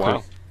as a recruit.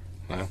 Oh,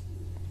 wow.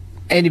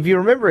 And if you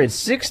remember in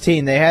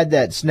 16, they had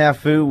that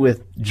snafu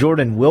with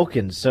Jordan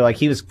Wilkins, so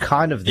he was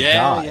kind of the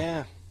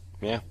guy.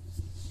 Yeah.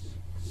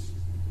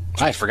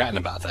 I had forgotten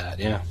about that,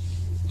 yeah.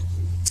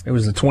 It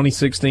was the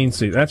 2016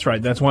 season. That's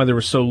right. That's why there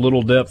was so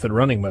little depth at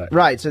running back.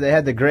 Right, so they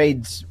had the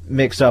grades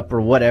mix up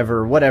or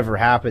whatever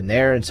happened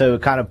there, and so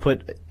it kind of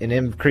put an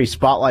increased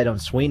spotlight on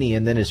Swinney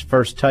and then his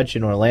first touch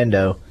in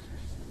Orlando.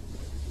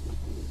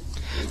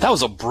 That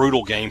was a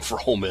brutal game for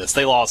Ole Miss.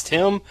 They lost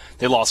him,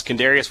 they lost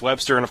Kendarius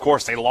Webster, and of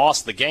course they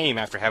lost the game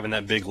after having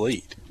that big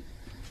lead.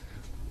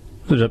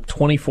 Was it up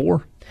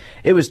 24?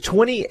 It was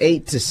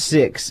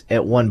 28-6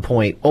 at one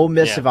point. Ole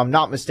Miss, if I'm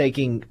not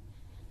mistaken,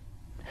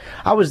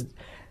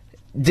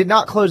 did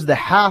not close the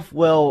half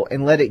well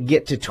and let it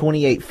get to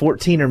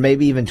 28-14 or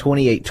maybe even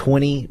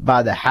 28-20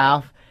 by the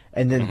half,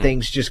 and then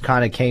things just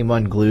kind of came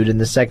unglued in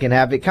the second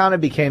half. It kind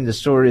of became the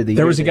story of the year.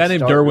 There was a guy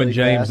named Derwin really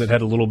James fast. that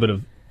had a little bit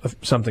of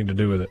something to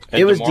do with it.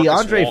 And It was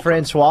DeMarcus DeAndre Walker.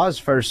 Francois'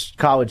 first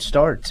college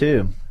start,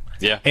 too.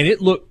 Yeah. And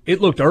it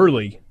looked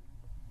early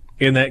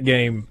in that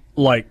game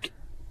like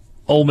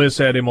Ole Miss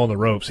had him on the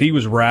ropes. He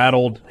was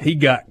rattled. He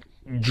got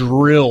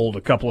drilled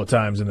a couple of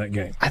times in that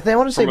game. I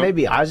want to say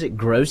maybe Isaac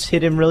Gross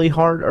hit him really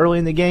hard early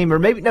in the game, or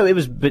maybe no, it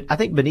was I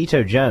think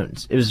Benito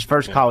Jones. It was his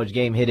first college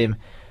game, hit him.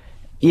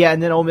 Yeah,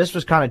 and then Ole Miss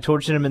was kind of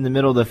torching him in the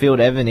middle of the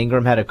field. Evan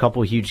Ingram had a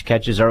couple huge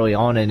catches early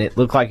on, and it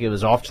looked like it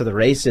was off to the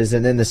races.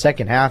 And then the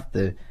second half,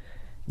 the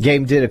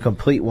game did a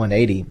complete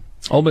 180.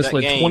 Ole Miss That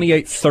led game-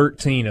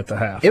 28-13 at the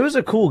half. It was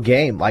a cool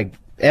game. Like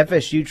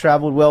FSU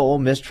traveled well, Ole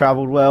Miss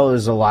traveled well. It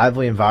was a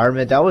lively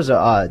environment. That was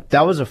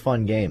a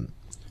fun game.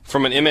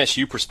 From an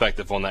MSU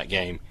perspective on that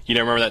game,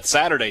 remember that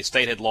Saturday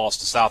State had lost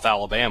to South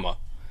Alabama.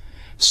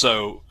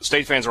 So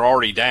State fans are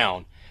already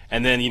down.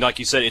 And then, like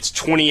you said, it's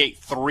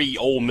 28-3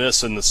 Ole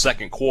Miss in the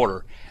second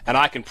quarter. And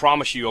I can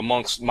promise you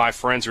amongst my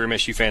friends who are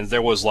MSU fans,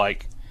 there was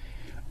like,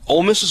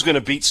 Ole Miss is going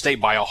to beat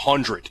State by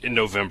 100 in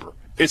November.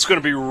 It's going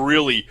to be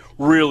really,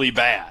 really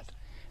bad.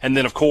 And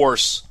then, of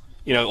course,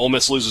 Ole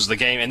Miss loses the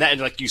game. And that,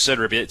 like you said,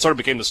 Rippy, it sort of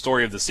became the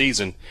story of the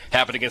season.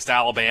 Happened against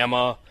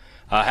Alabama.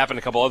 Happened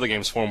a couple other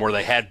games for them where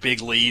they had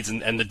big leads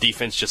and the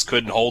defense just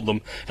couldn't hold them.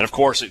 And, of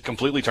course, it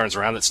completely turns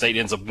around that State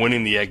ends up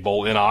winning the Egg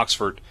Bowl in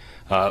Oxford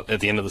at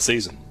the end of the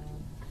season.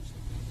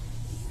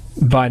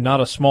 By not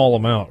a small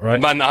amount,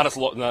 right? But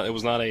it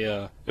was not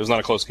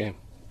a close game.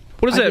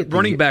 What does I that get the-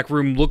 running back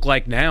room look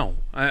like now?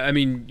 I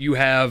mean, you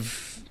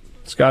have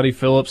Scotty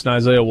Phillips and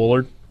Isaiah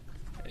Woolard,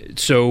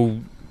 so,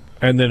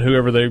 and then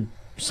whoever they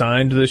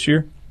signed this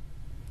year.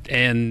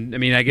 and I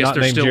mean, I guess Not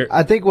they're named still Jer-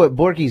 I think what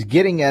Borky's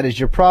getting at is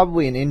you're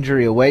probably an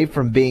injury away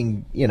from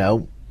being,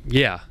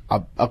 yeah.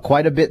 a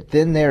quite a bit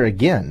thin there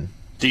again.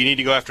 Do you need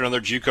to go after another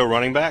JUCO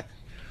running back?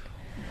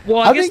 Well,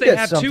 I guess think they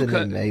that's have something two.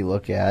 they may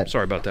look at.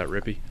 Sorry about that,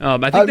 Rippy. I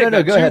think they've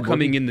got go two ahead,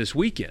 coming Boogie. in this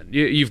weekend.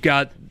 You've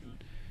got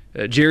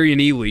Jerry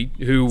and Ely,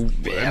 who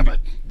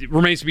it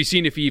remains to be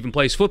seen if he even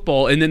plays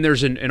football, and then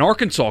there's an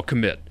Arkansas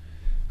commit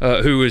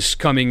who is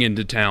coming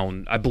into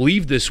town, I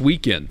believe, this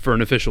weekend for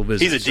an official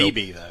visit. He's a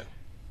DB though,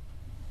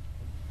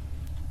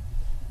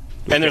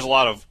 and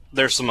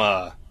there's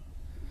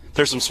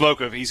some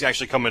smoke of he's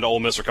actually coming to Ole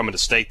Miss or coming to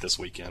State this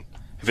weekend.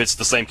 If it's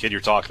the same kid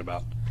you're talking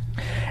about.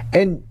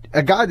 And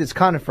a guy that's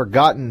kind of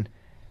forgotten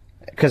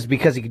because he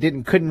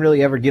couldn't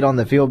really ever get on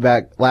the field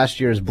back last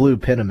year is Blue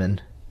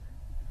Penniman.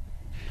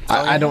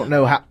 I don't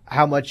know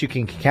how much you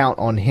can count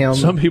on him.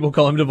 Some people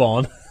call him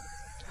Devon.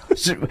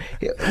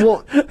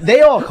 Well,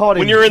 they all called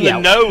him. When you're in the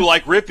know,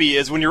 like Rippy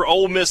is, when you're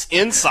Ole Miss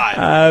inside.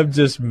 I'm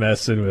just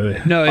messing with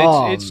it.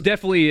 No, it's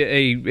definitely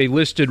a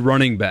listed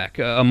running back,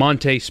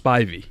 Amonte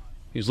Spivey.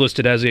 He's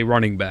listed as a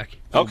running back.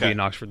 He'll Okay. be in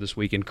Oxford this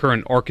weekend.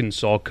 Current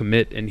Arkansas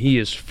commit, and he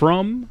is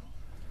from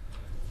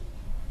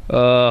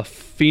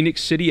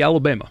Phoenix City,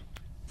 Alabama.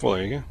 Well,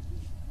 there you go.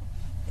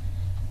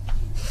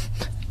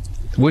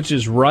 Which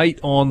is right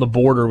on the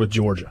border with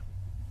Georgia.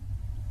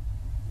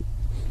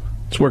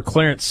 It's where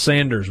Clarence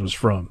Sanders was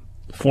from,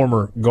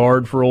 former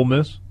guard for Ole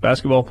Miss,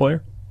 basketball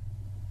player.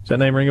 Does that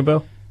name ring a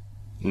bell?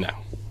 No.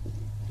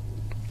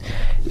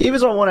 He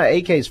was on one of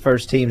AK's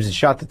first teams and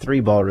shot the three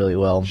ball really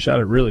well. Shot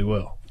it really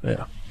well.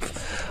 Yeah.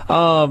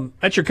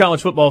 That's your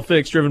college football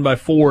fix, driven by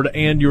Ford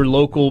and your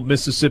local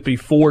Mississippi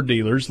Ford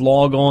dealers.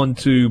 Log on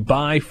to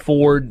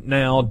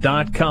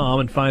buyfordnow.com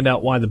and find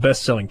out why the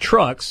best-selling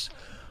trucks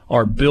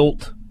are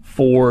built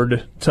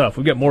Ford tough.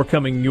 We've got more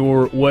coming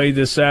your way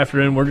this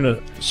afternoon. We're going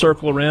to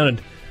circle around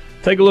and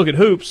take a look at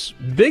hoops.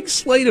 Big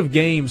slate of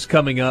games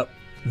coming up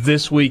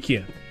this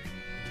weekend.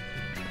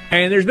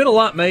 And there's been a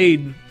lot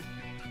made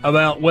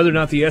about whether or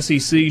not the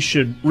SEC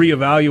should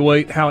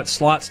reevaluate how it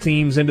slots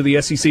teams into the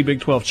SEC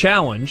Big 12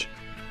 Challenge.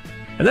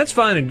 And that's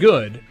fine and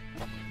good.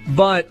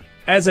 But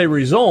as a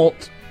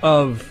result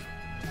of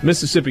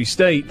Mississippi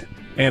State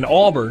and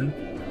Auburn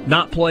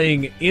not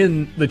playing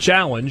in the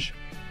Challenge,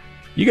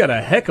 you got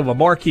a heck of a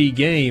marquee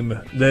game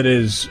that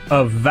is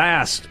of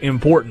vast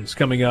importance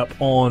coming up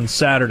on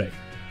Saturday.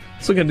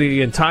 Let's look at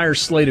the entire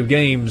slate of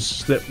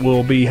games that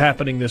will be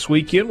happening this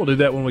weekend. We'll do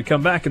that when we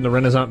come back in the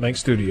Renaissance Bank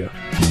studio.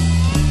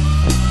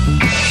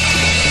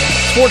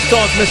 Sports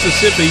Talk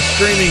Mississippi,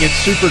 streaming at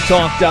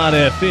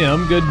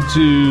supertalk.fm. Good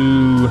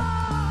to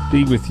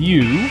be with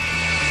you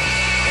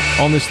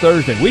on this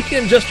Thursday.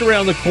 Weekend just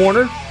around the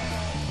corner.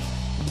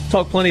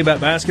 Talk plenty about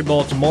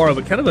basketball tomorrow,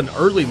 but kind of an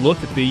early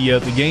look at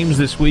the games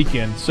this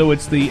weekend. So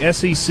it's the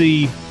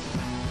SEC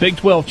Big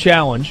 12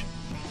 Challenge.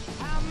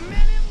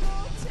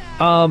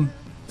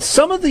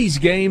 Some of these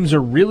games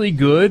are really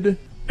good,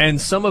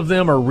 and some of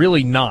them are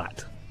really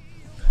not.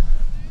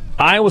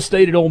 Iowa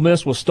State at Ole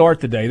Miss will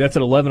start today. That's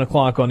at 11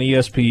 o'clock on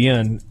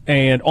ESPN.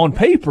 And on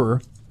paper,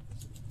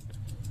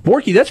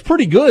 Borky, that's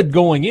pretty good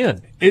going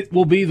in. It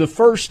will be the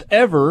first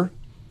ever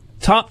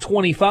top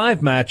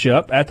 25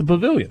 matchup at the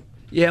Pavilion.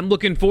 Yeah, I'm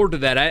looking forward to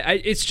that.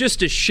 It's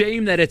just a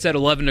shame that it's at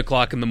 11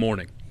 o'clock in the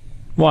morning.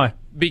 Why?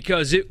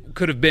 Because it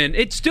could have been,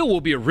 it still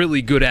will be a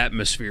really good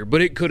atmosphere,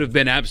 but it could have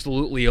been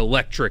absolutely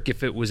electric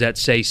if it was at,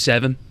 say,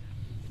 7.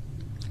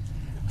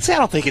 See, I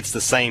don't think it's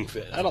the same.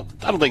 I don't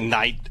think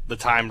the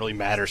time really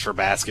matters for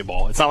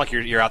basketball. It's not like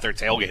you're out there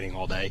tailgating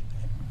all day.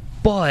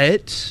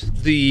 But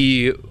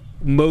the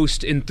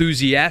most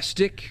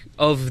enthusiastic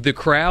of the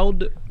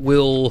crowd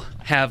will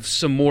have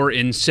some more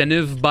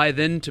incentive by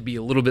then to be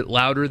a little bit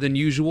louder than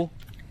usual.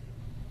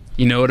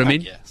 You know what I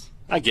mean?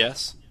 I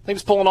guess. I think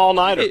it's pulling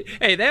all-nighter.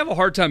 Hey, they have a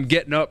hard time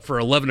getting up for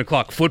 11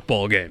 o'clock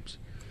football games.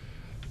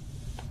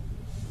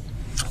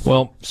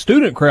 Well,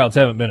 student crowds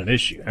haven't been an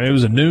issue. I mean, it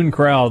was a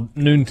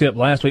noon tip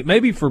last week.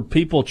 Maybe for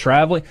people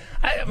traveling.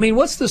 I mean,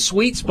 what's the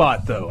sweet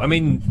spot, though? I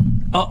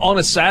mean, on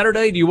a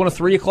Saturday, do you want a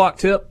 3 o'clock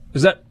tip?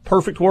 Is that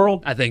perfect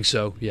world? I think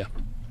so, yeah.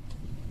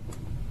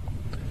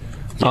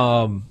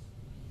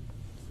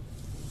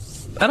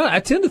 I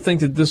tend to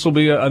think that this will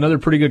be another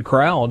pretty good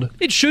crowd.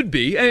 It should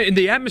be, and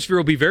the atmosphere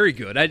will be very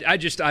good.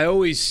 I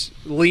always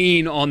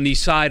lean on the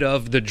side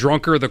of the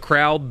drunker the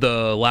crowd,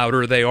 the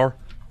louder they are.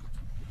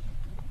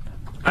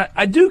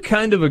 I do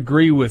kind of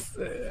agree with,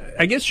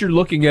 I guess you're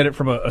looking at it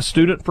from a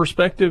student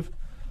perspective,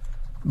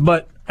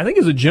 but I think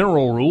as a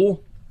general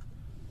rule,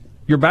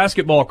 your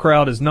basketball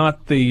crowd is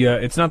not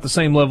it's not the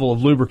same level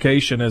of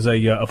lubrication as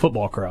a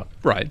football crowd.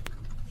 Right.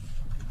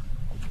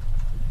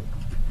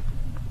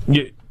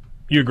 You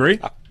agree?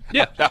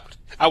 Yeah.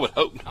 I would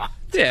hope not.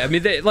 Yeah, I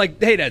mean, like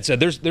Haydad said,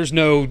 there's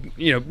no,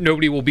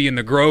 nobody will be in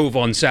the Grove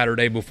on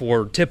Saturday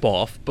before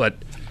tip-off, but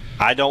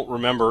I don't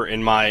remember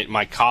in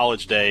my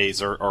college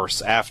days or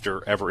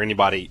after ever I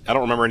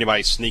don't remember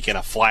anybody sneaking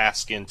a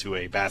flask into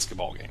a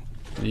basketball game.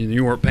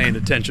 You weren't paying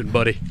attention,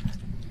 buddy.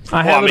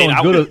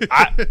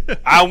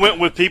 I went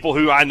with people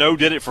who I know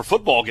did it for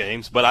football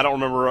games, but I don't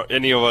remember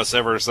any of us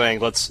ever saying,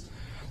 let's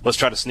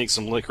try to sneak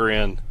some liquor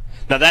in.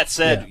 Now, that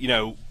said,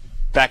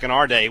 back in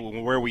our day,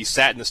 where we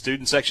sat in the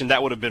student section,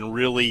 that would have been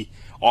really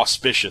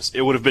auspicious.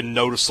 It would have been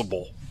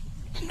noticeable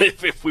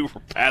if we were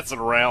passing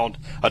around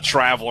a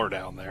traveler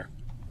down there.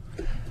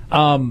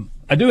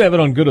 I do have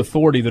it on good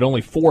authority that only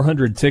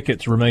 400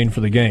 tickets remain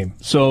for the game.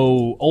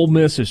 So Ole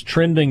Miss is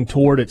trending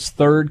toward its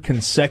third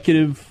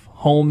consecutive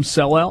home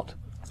sellout.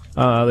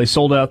 They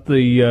sold out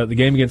the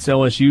game against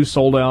LSU,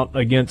 sold out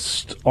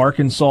against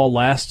Arkansas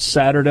last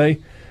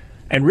Saturday.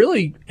 And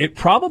really, it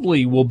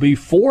probably will be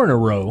 4 in a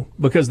row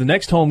because the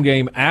next home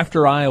game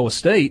after Iowa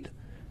State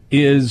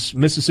is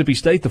Mississippi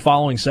State the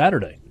following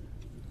Saturday.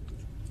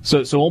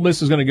 So Ole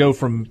Miss is going to go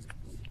from,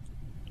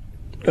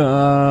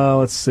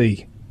 let's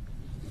see,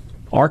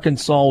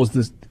 Arkansas was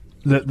this.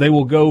 They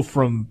will go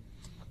from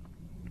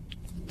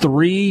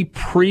 3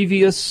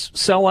 previous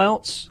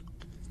sellouts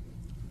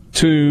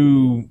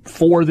to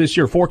 4 this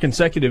year, 4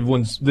 consecutive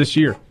ones this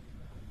year.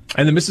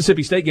 And the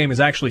Mississippi State game is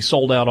actually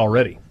sold out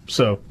already.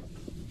 So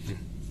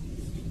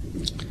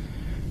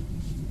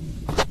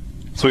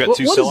we got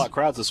 2 sellout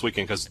crowds this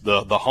weekend because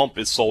the Hump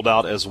is sold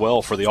out as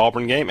well for the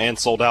Auburn game and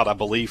sold out, I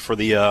believe, for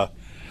the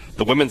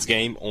women's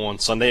game on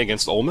Sunday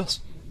against Ole Miss.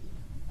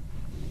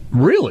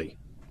 Really?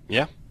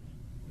 Yeah.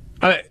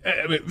 I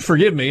mean,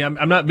 forgive me,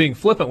 I'm not being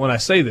flippant when I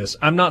say this.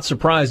 I'm not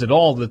surprised at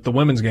all that the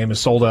women's game is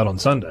sold out on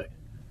Sunday.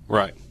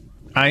 Right.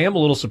 I am a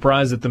little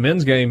surprised that the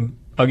men's game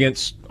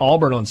against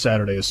Auburn on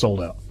Saturday is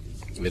sold out.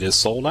 It is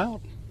sold out.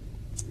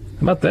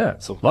 How about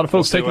that? So a lot of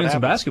folks taking in happens.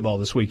 some basketball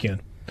this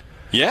weekend.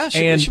 Yeah,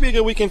 it should be a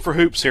good weekend for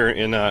hoops here.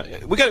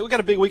 We got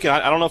a big weekend.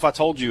 I don't know if I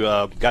told you.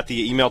 Got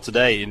the email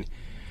today, and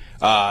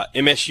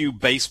MSU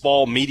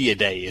Baseball Media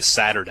Day is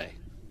Saturday.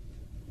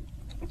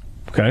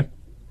 Okay.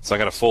 So I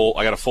got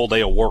a full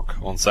day of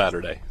work on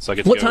Saturday. So I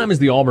get. What time is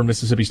the Auburn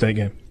Mississippi State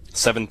game?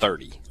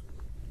 7:30.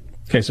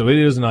 Okay, so it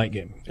is a night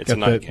game. It's a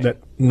night game. That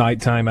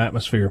nighttime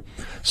atmosphere.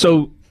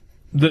 So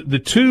the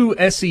 2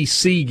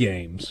 SEC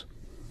games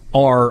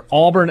are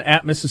Auburn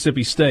at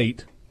Mississippi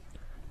State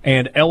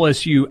and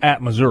LSU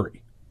at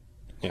Missouri.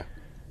 Yeah.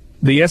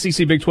 The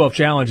SEC Big 12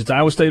 Challenge, it's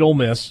Iowa State, Ole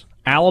Miss,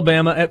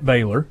 Alabama at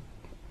Baylor,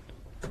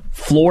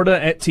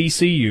 Florida at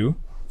TCU,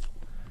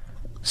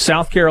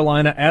 South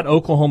Carolina at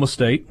Oklahoma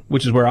State,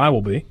 which is where I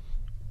will be,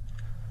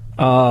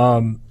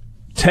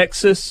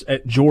 Texas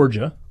at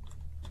Georgia,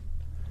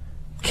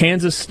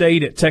 Kansas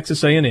State at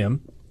Texas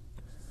A&M,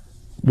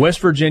 West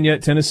Virginia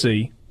at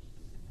Tennessee.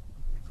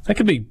 That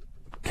could be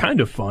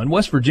kind of fun.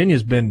 West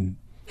Virginia's been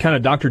kind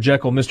of Dr.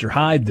 Jekyll, Mr.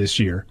 Hyde this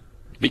year.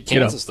 Beat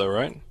Kansas, though,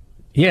 right?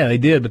 Yeah, they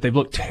did, but they've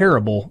looked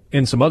terrible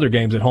in some other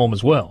games at home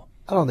as well.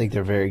 I don't think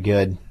they're very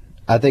good.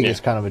 I think it's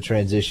kind of a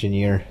transition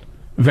year.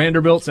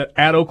 Vanderbilt's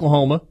at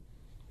Oklahoma.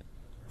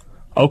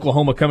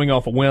 Oklahoma coming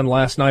off a win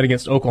last night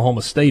against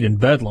Oklahoma State in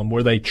Bedlam,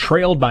 where they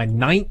trailed by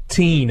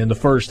 19 in the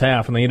first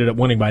half, and they ended up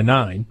winning by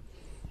 9.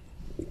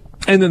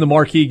 And then the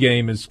marquee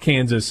game is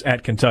Kansas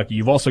at Kentucky.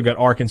 You've also got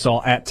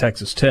Arkansas at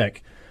Texas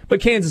Tech. But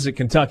Kansas at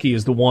Kentucky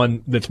is the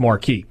one that's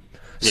marquee.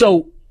 Yeah.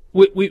 So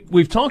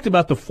we've talked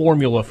about the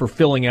formula for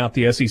filling out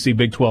the SEC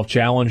Big 12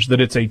 Challenge,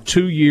 that it's a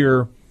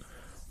 2-year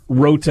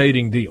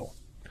rotating deal.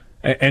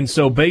 And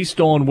so based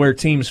on where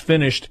teams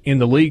finished in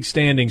the league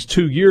standings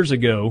 2 years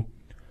ago,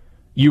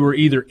 you were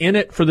either in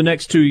it for the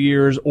next 2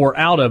 years or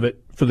out of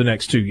it for the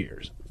next 2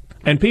 years.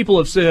 And people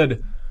have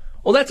said,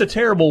 well, that's a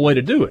terrible way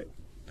to do it.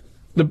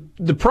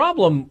 The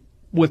problem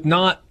with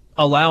not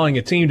allowing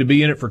a team to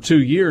be in it for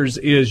 2 years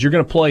is you're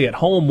going to play at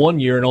home 1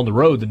 year and on the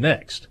road the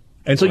next.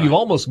 And so you've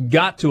almost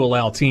got to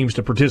allow teams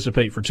to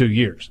participate for 2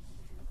 years.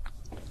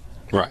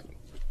 Right.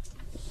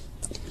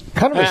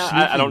 Kind of a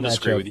sneaky I don't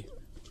disagree with you.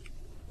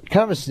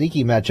 Kind of a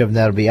sneaky matchup, and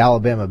that'll be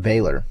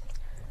Alabama-Baylor.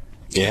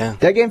 Yeah.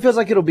 That game feels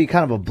like it'll be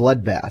kind of a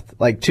bloodbath.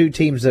 Like two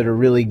teams that are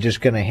really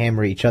just going to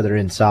hammer each other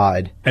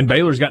inside. And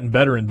Baylor's gotten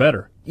better and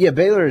better. Yeah,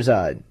 Baylor's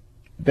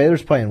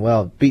playing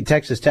well. Beat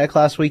Texas Tech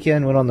last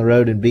weekend, went on the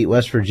road and beat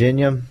West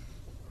Virginia.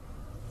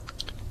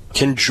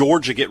 Can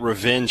Georgia get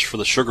revenge for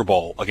the Sugar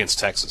Bowl against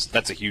Texas?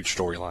 That's a huge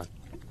storyline.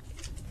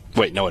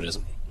 Wait, no, it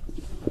isn't.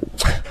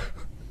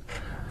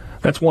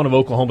 That's one of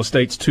Oklahoma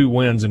State's 2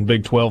 wins in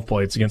Big 12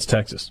 play. It's against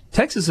Texas.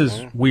 Texas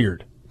is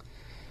weird.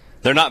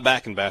 They're not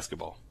back in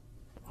basketball.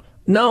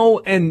 No,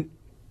 and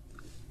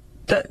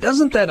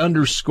doesn't that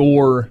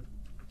underscore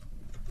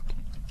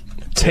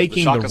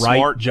taking the right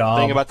Smart job?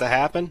 Thing about to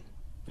happen?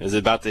 Is he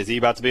about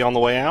to be on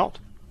the way out?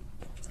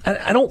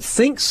 I don't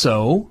think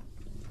so.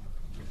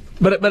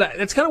 But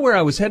that's kind of where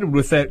I was headed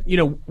with that. You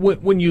know,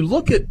 when you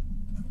look at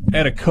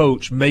a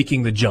coach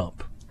making the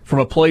jump from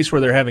a place where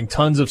they're having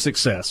tons of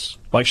success,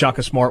 like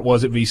Shaka Smart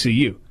was at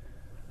VCU,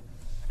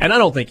 and I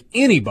don't think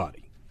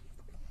anybody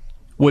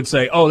would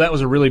say, oh, that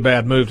was a really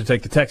bad move to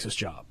take the Texas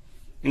job.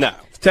 No.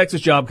 If the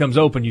Texas job comes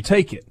open, you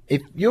take it.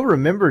 If you'll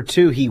remember,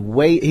 too, he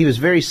was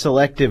very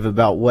selective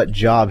about what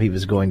job he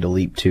was going to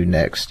leap to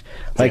next.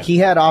 Like, he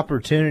had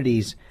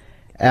opportunities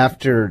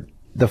after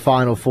the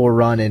Final Four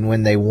run and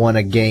when they won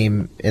a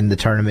game in the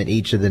tournament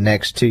each of the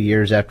next 2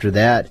 years after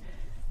that,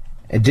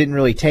 and didn't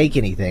really take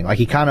anything. Like,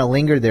 he kind of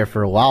lingered there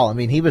for a while. I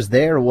mean, he was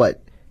there,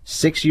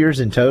 6 years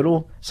in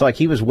total? So,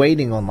 he was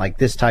waiting on,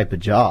 this type of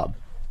job.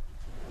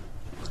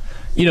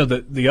 You know,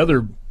 the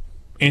other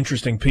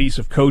interesting piece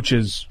of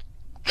coaches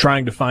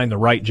trying to find the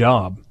right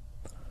job,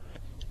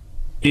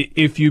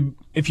 if you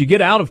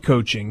get out of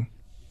coaching,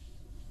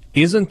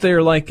 isn't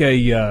there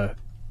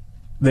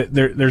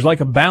there's like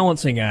a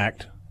balancing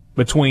act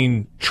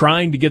between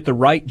trying to get the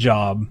right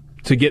job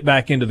to get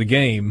back into the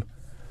game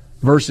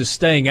versus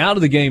staying out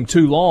of the game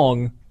too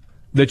long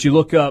that you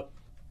look up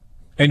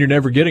and you're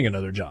never getting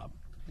another job?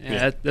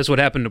 Yeah, that's what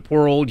happened to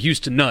poor old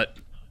Houston Nutt.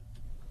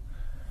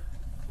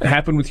 It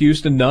happened with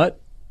Houston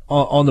Nutt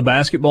on the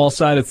basketball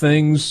side of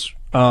things.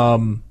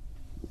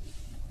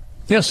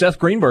 Seth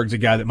Greenberg's a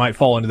guy that might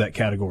fall into that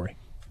category.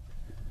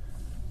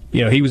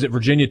 You know, he was at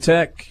Virginia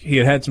Tech. He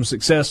had some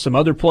success some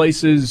other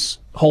places,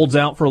 holds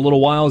out for a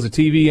little while as a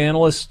TV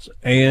analyst,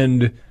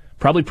 and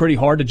probably pretty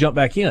hard to jump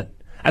back in.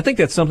 I think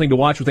that's something to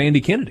watch with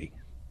Andy Kennedy.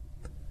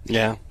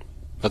 Yeah,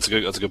 that's a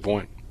good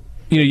point.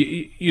 You know,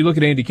 you look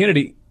at Andy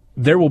Kennedy,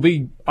 there will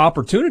be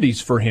opportunities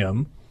for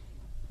him,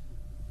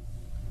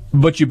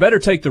 but you better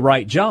take the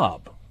right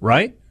job,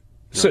 right?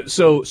 Yeah.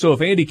 So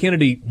if Andy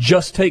Kennedy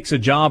just takes a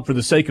job for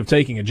the sake of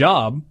taking a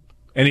job,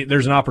 and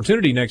there's an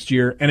opportunity next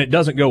year, and it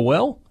doesn't go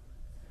well,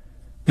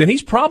 then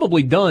he's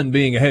probably done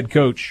being a head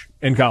coach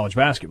in college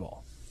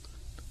basketball.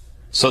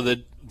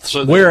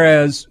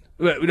 Whereas,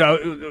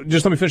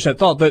 just let me finish that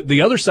thought.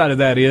 The other side of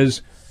that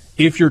is,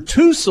 if you're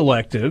too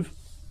selective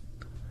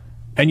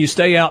and you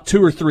stay out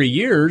 2 or 3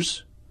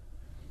 years,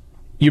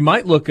 you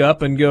might look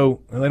up and go,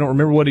 well, I don't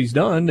remember what he's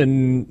done,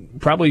 and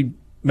probably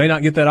may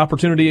not get that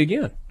opportunity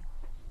again.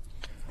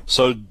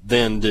 So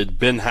then, did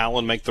Ben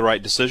Howland make the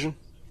right decision?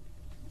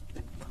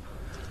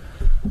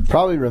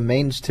 Probably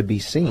remains to be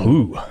seen.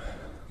 Ooh,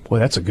 boy,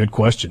 that's a good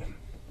question.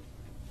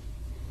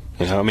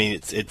 You know, I mean,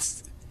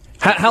 it's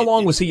how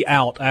long was he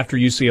out after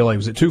UCLA?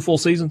 Was it 2 full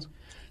seasons?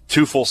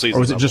 2 full seasons, or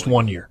was it just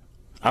 1 year?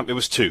 It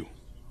was 2.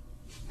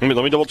 Let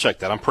me double check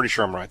that. I'm pretty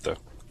sure I'm right though.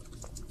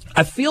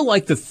 I feel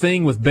like the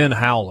thing with Ben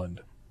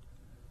Howland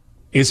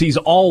is he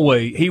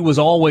was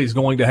always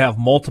going to have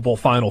multiple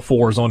Final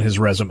Fours on his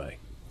resume.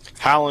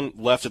 Howland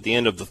left at the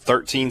end of the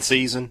 13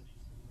 season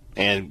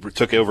and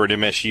took over at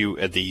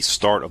MSU at the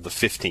start of the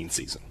 15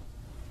 season.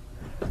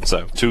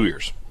 So 2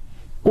 years.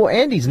 Well,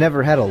 Andy's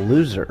never had a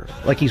loser.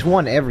 Like, he's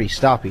won every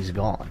stop he's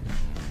gone.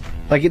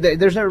 Like,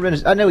 there's never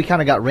been I know he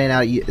kind of got ran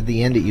out at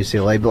the end at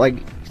UCLA, but,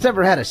 he's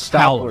never had a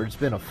stop where it's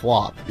been a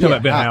flop.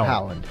 About Ben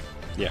Howland.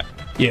 Yeah.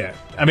 Yeah.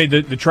 I mean,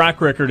 the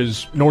track record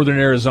is Northern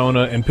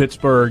Arizona and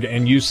Pittsburgh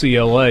and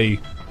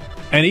UCLA.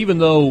 And even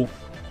though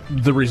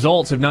the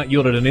results have not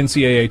yielded an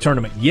NCAA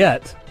tournament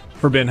yet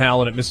for Ben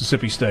Howland at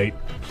Mississippi State,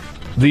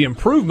 the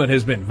improvement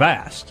has been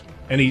vast.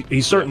 And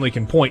he certainly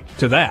can point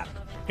to that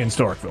in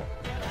Starkville.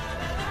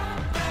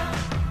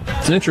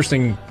 It's an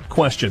interesting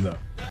question, though.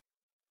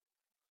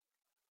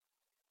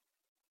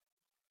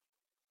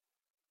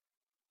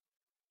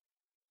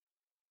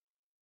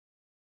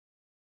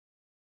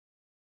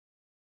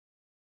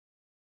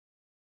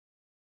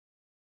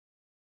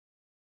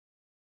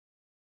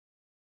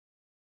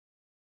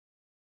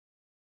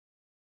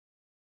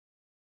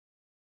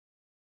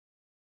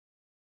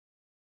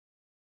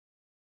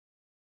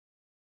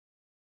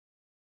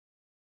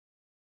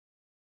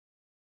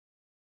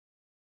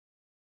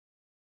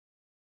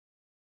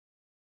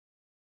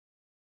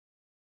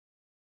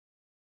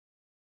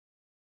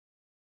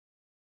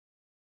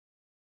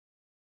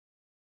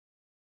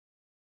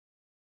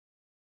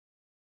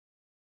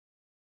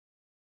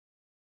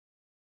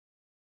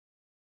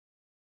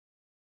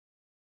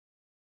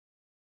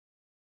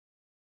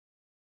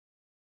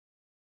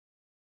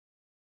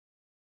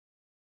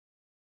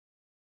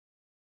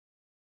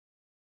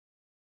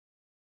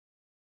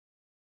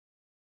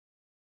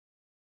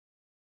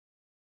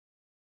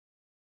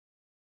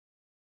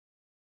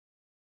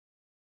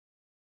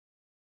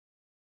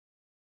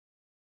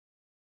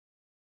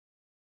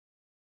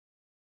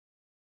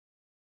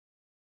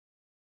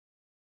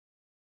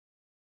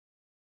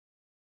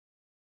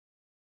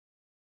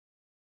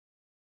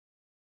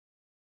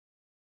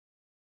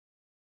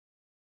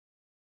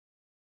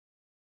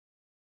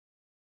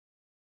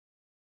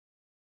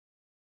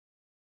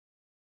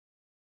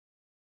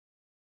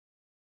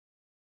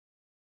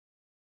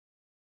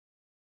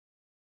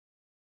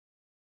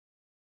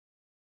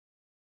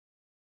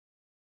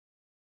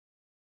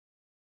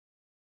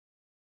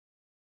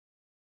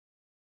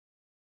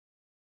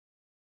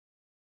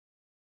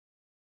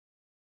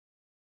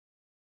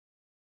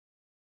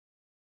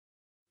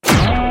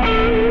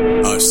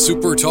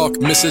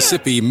 SuperTalk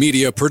Mississippi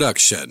media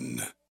production.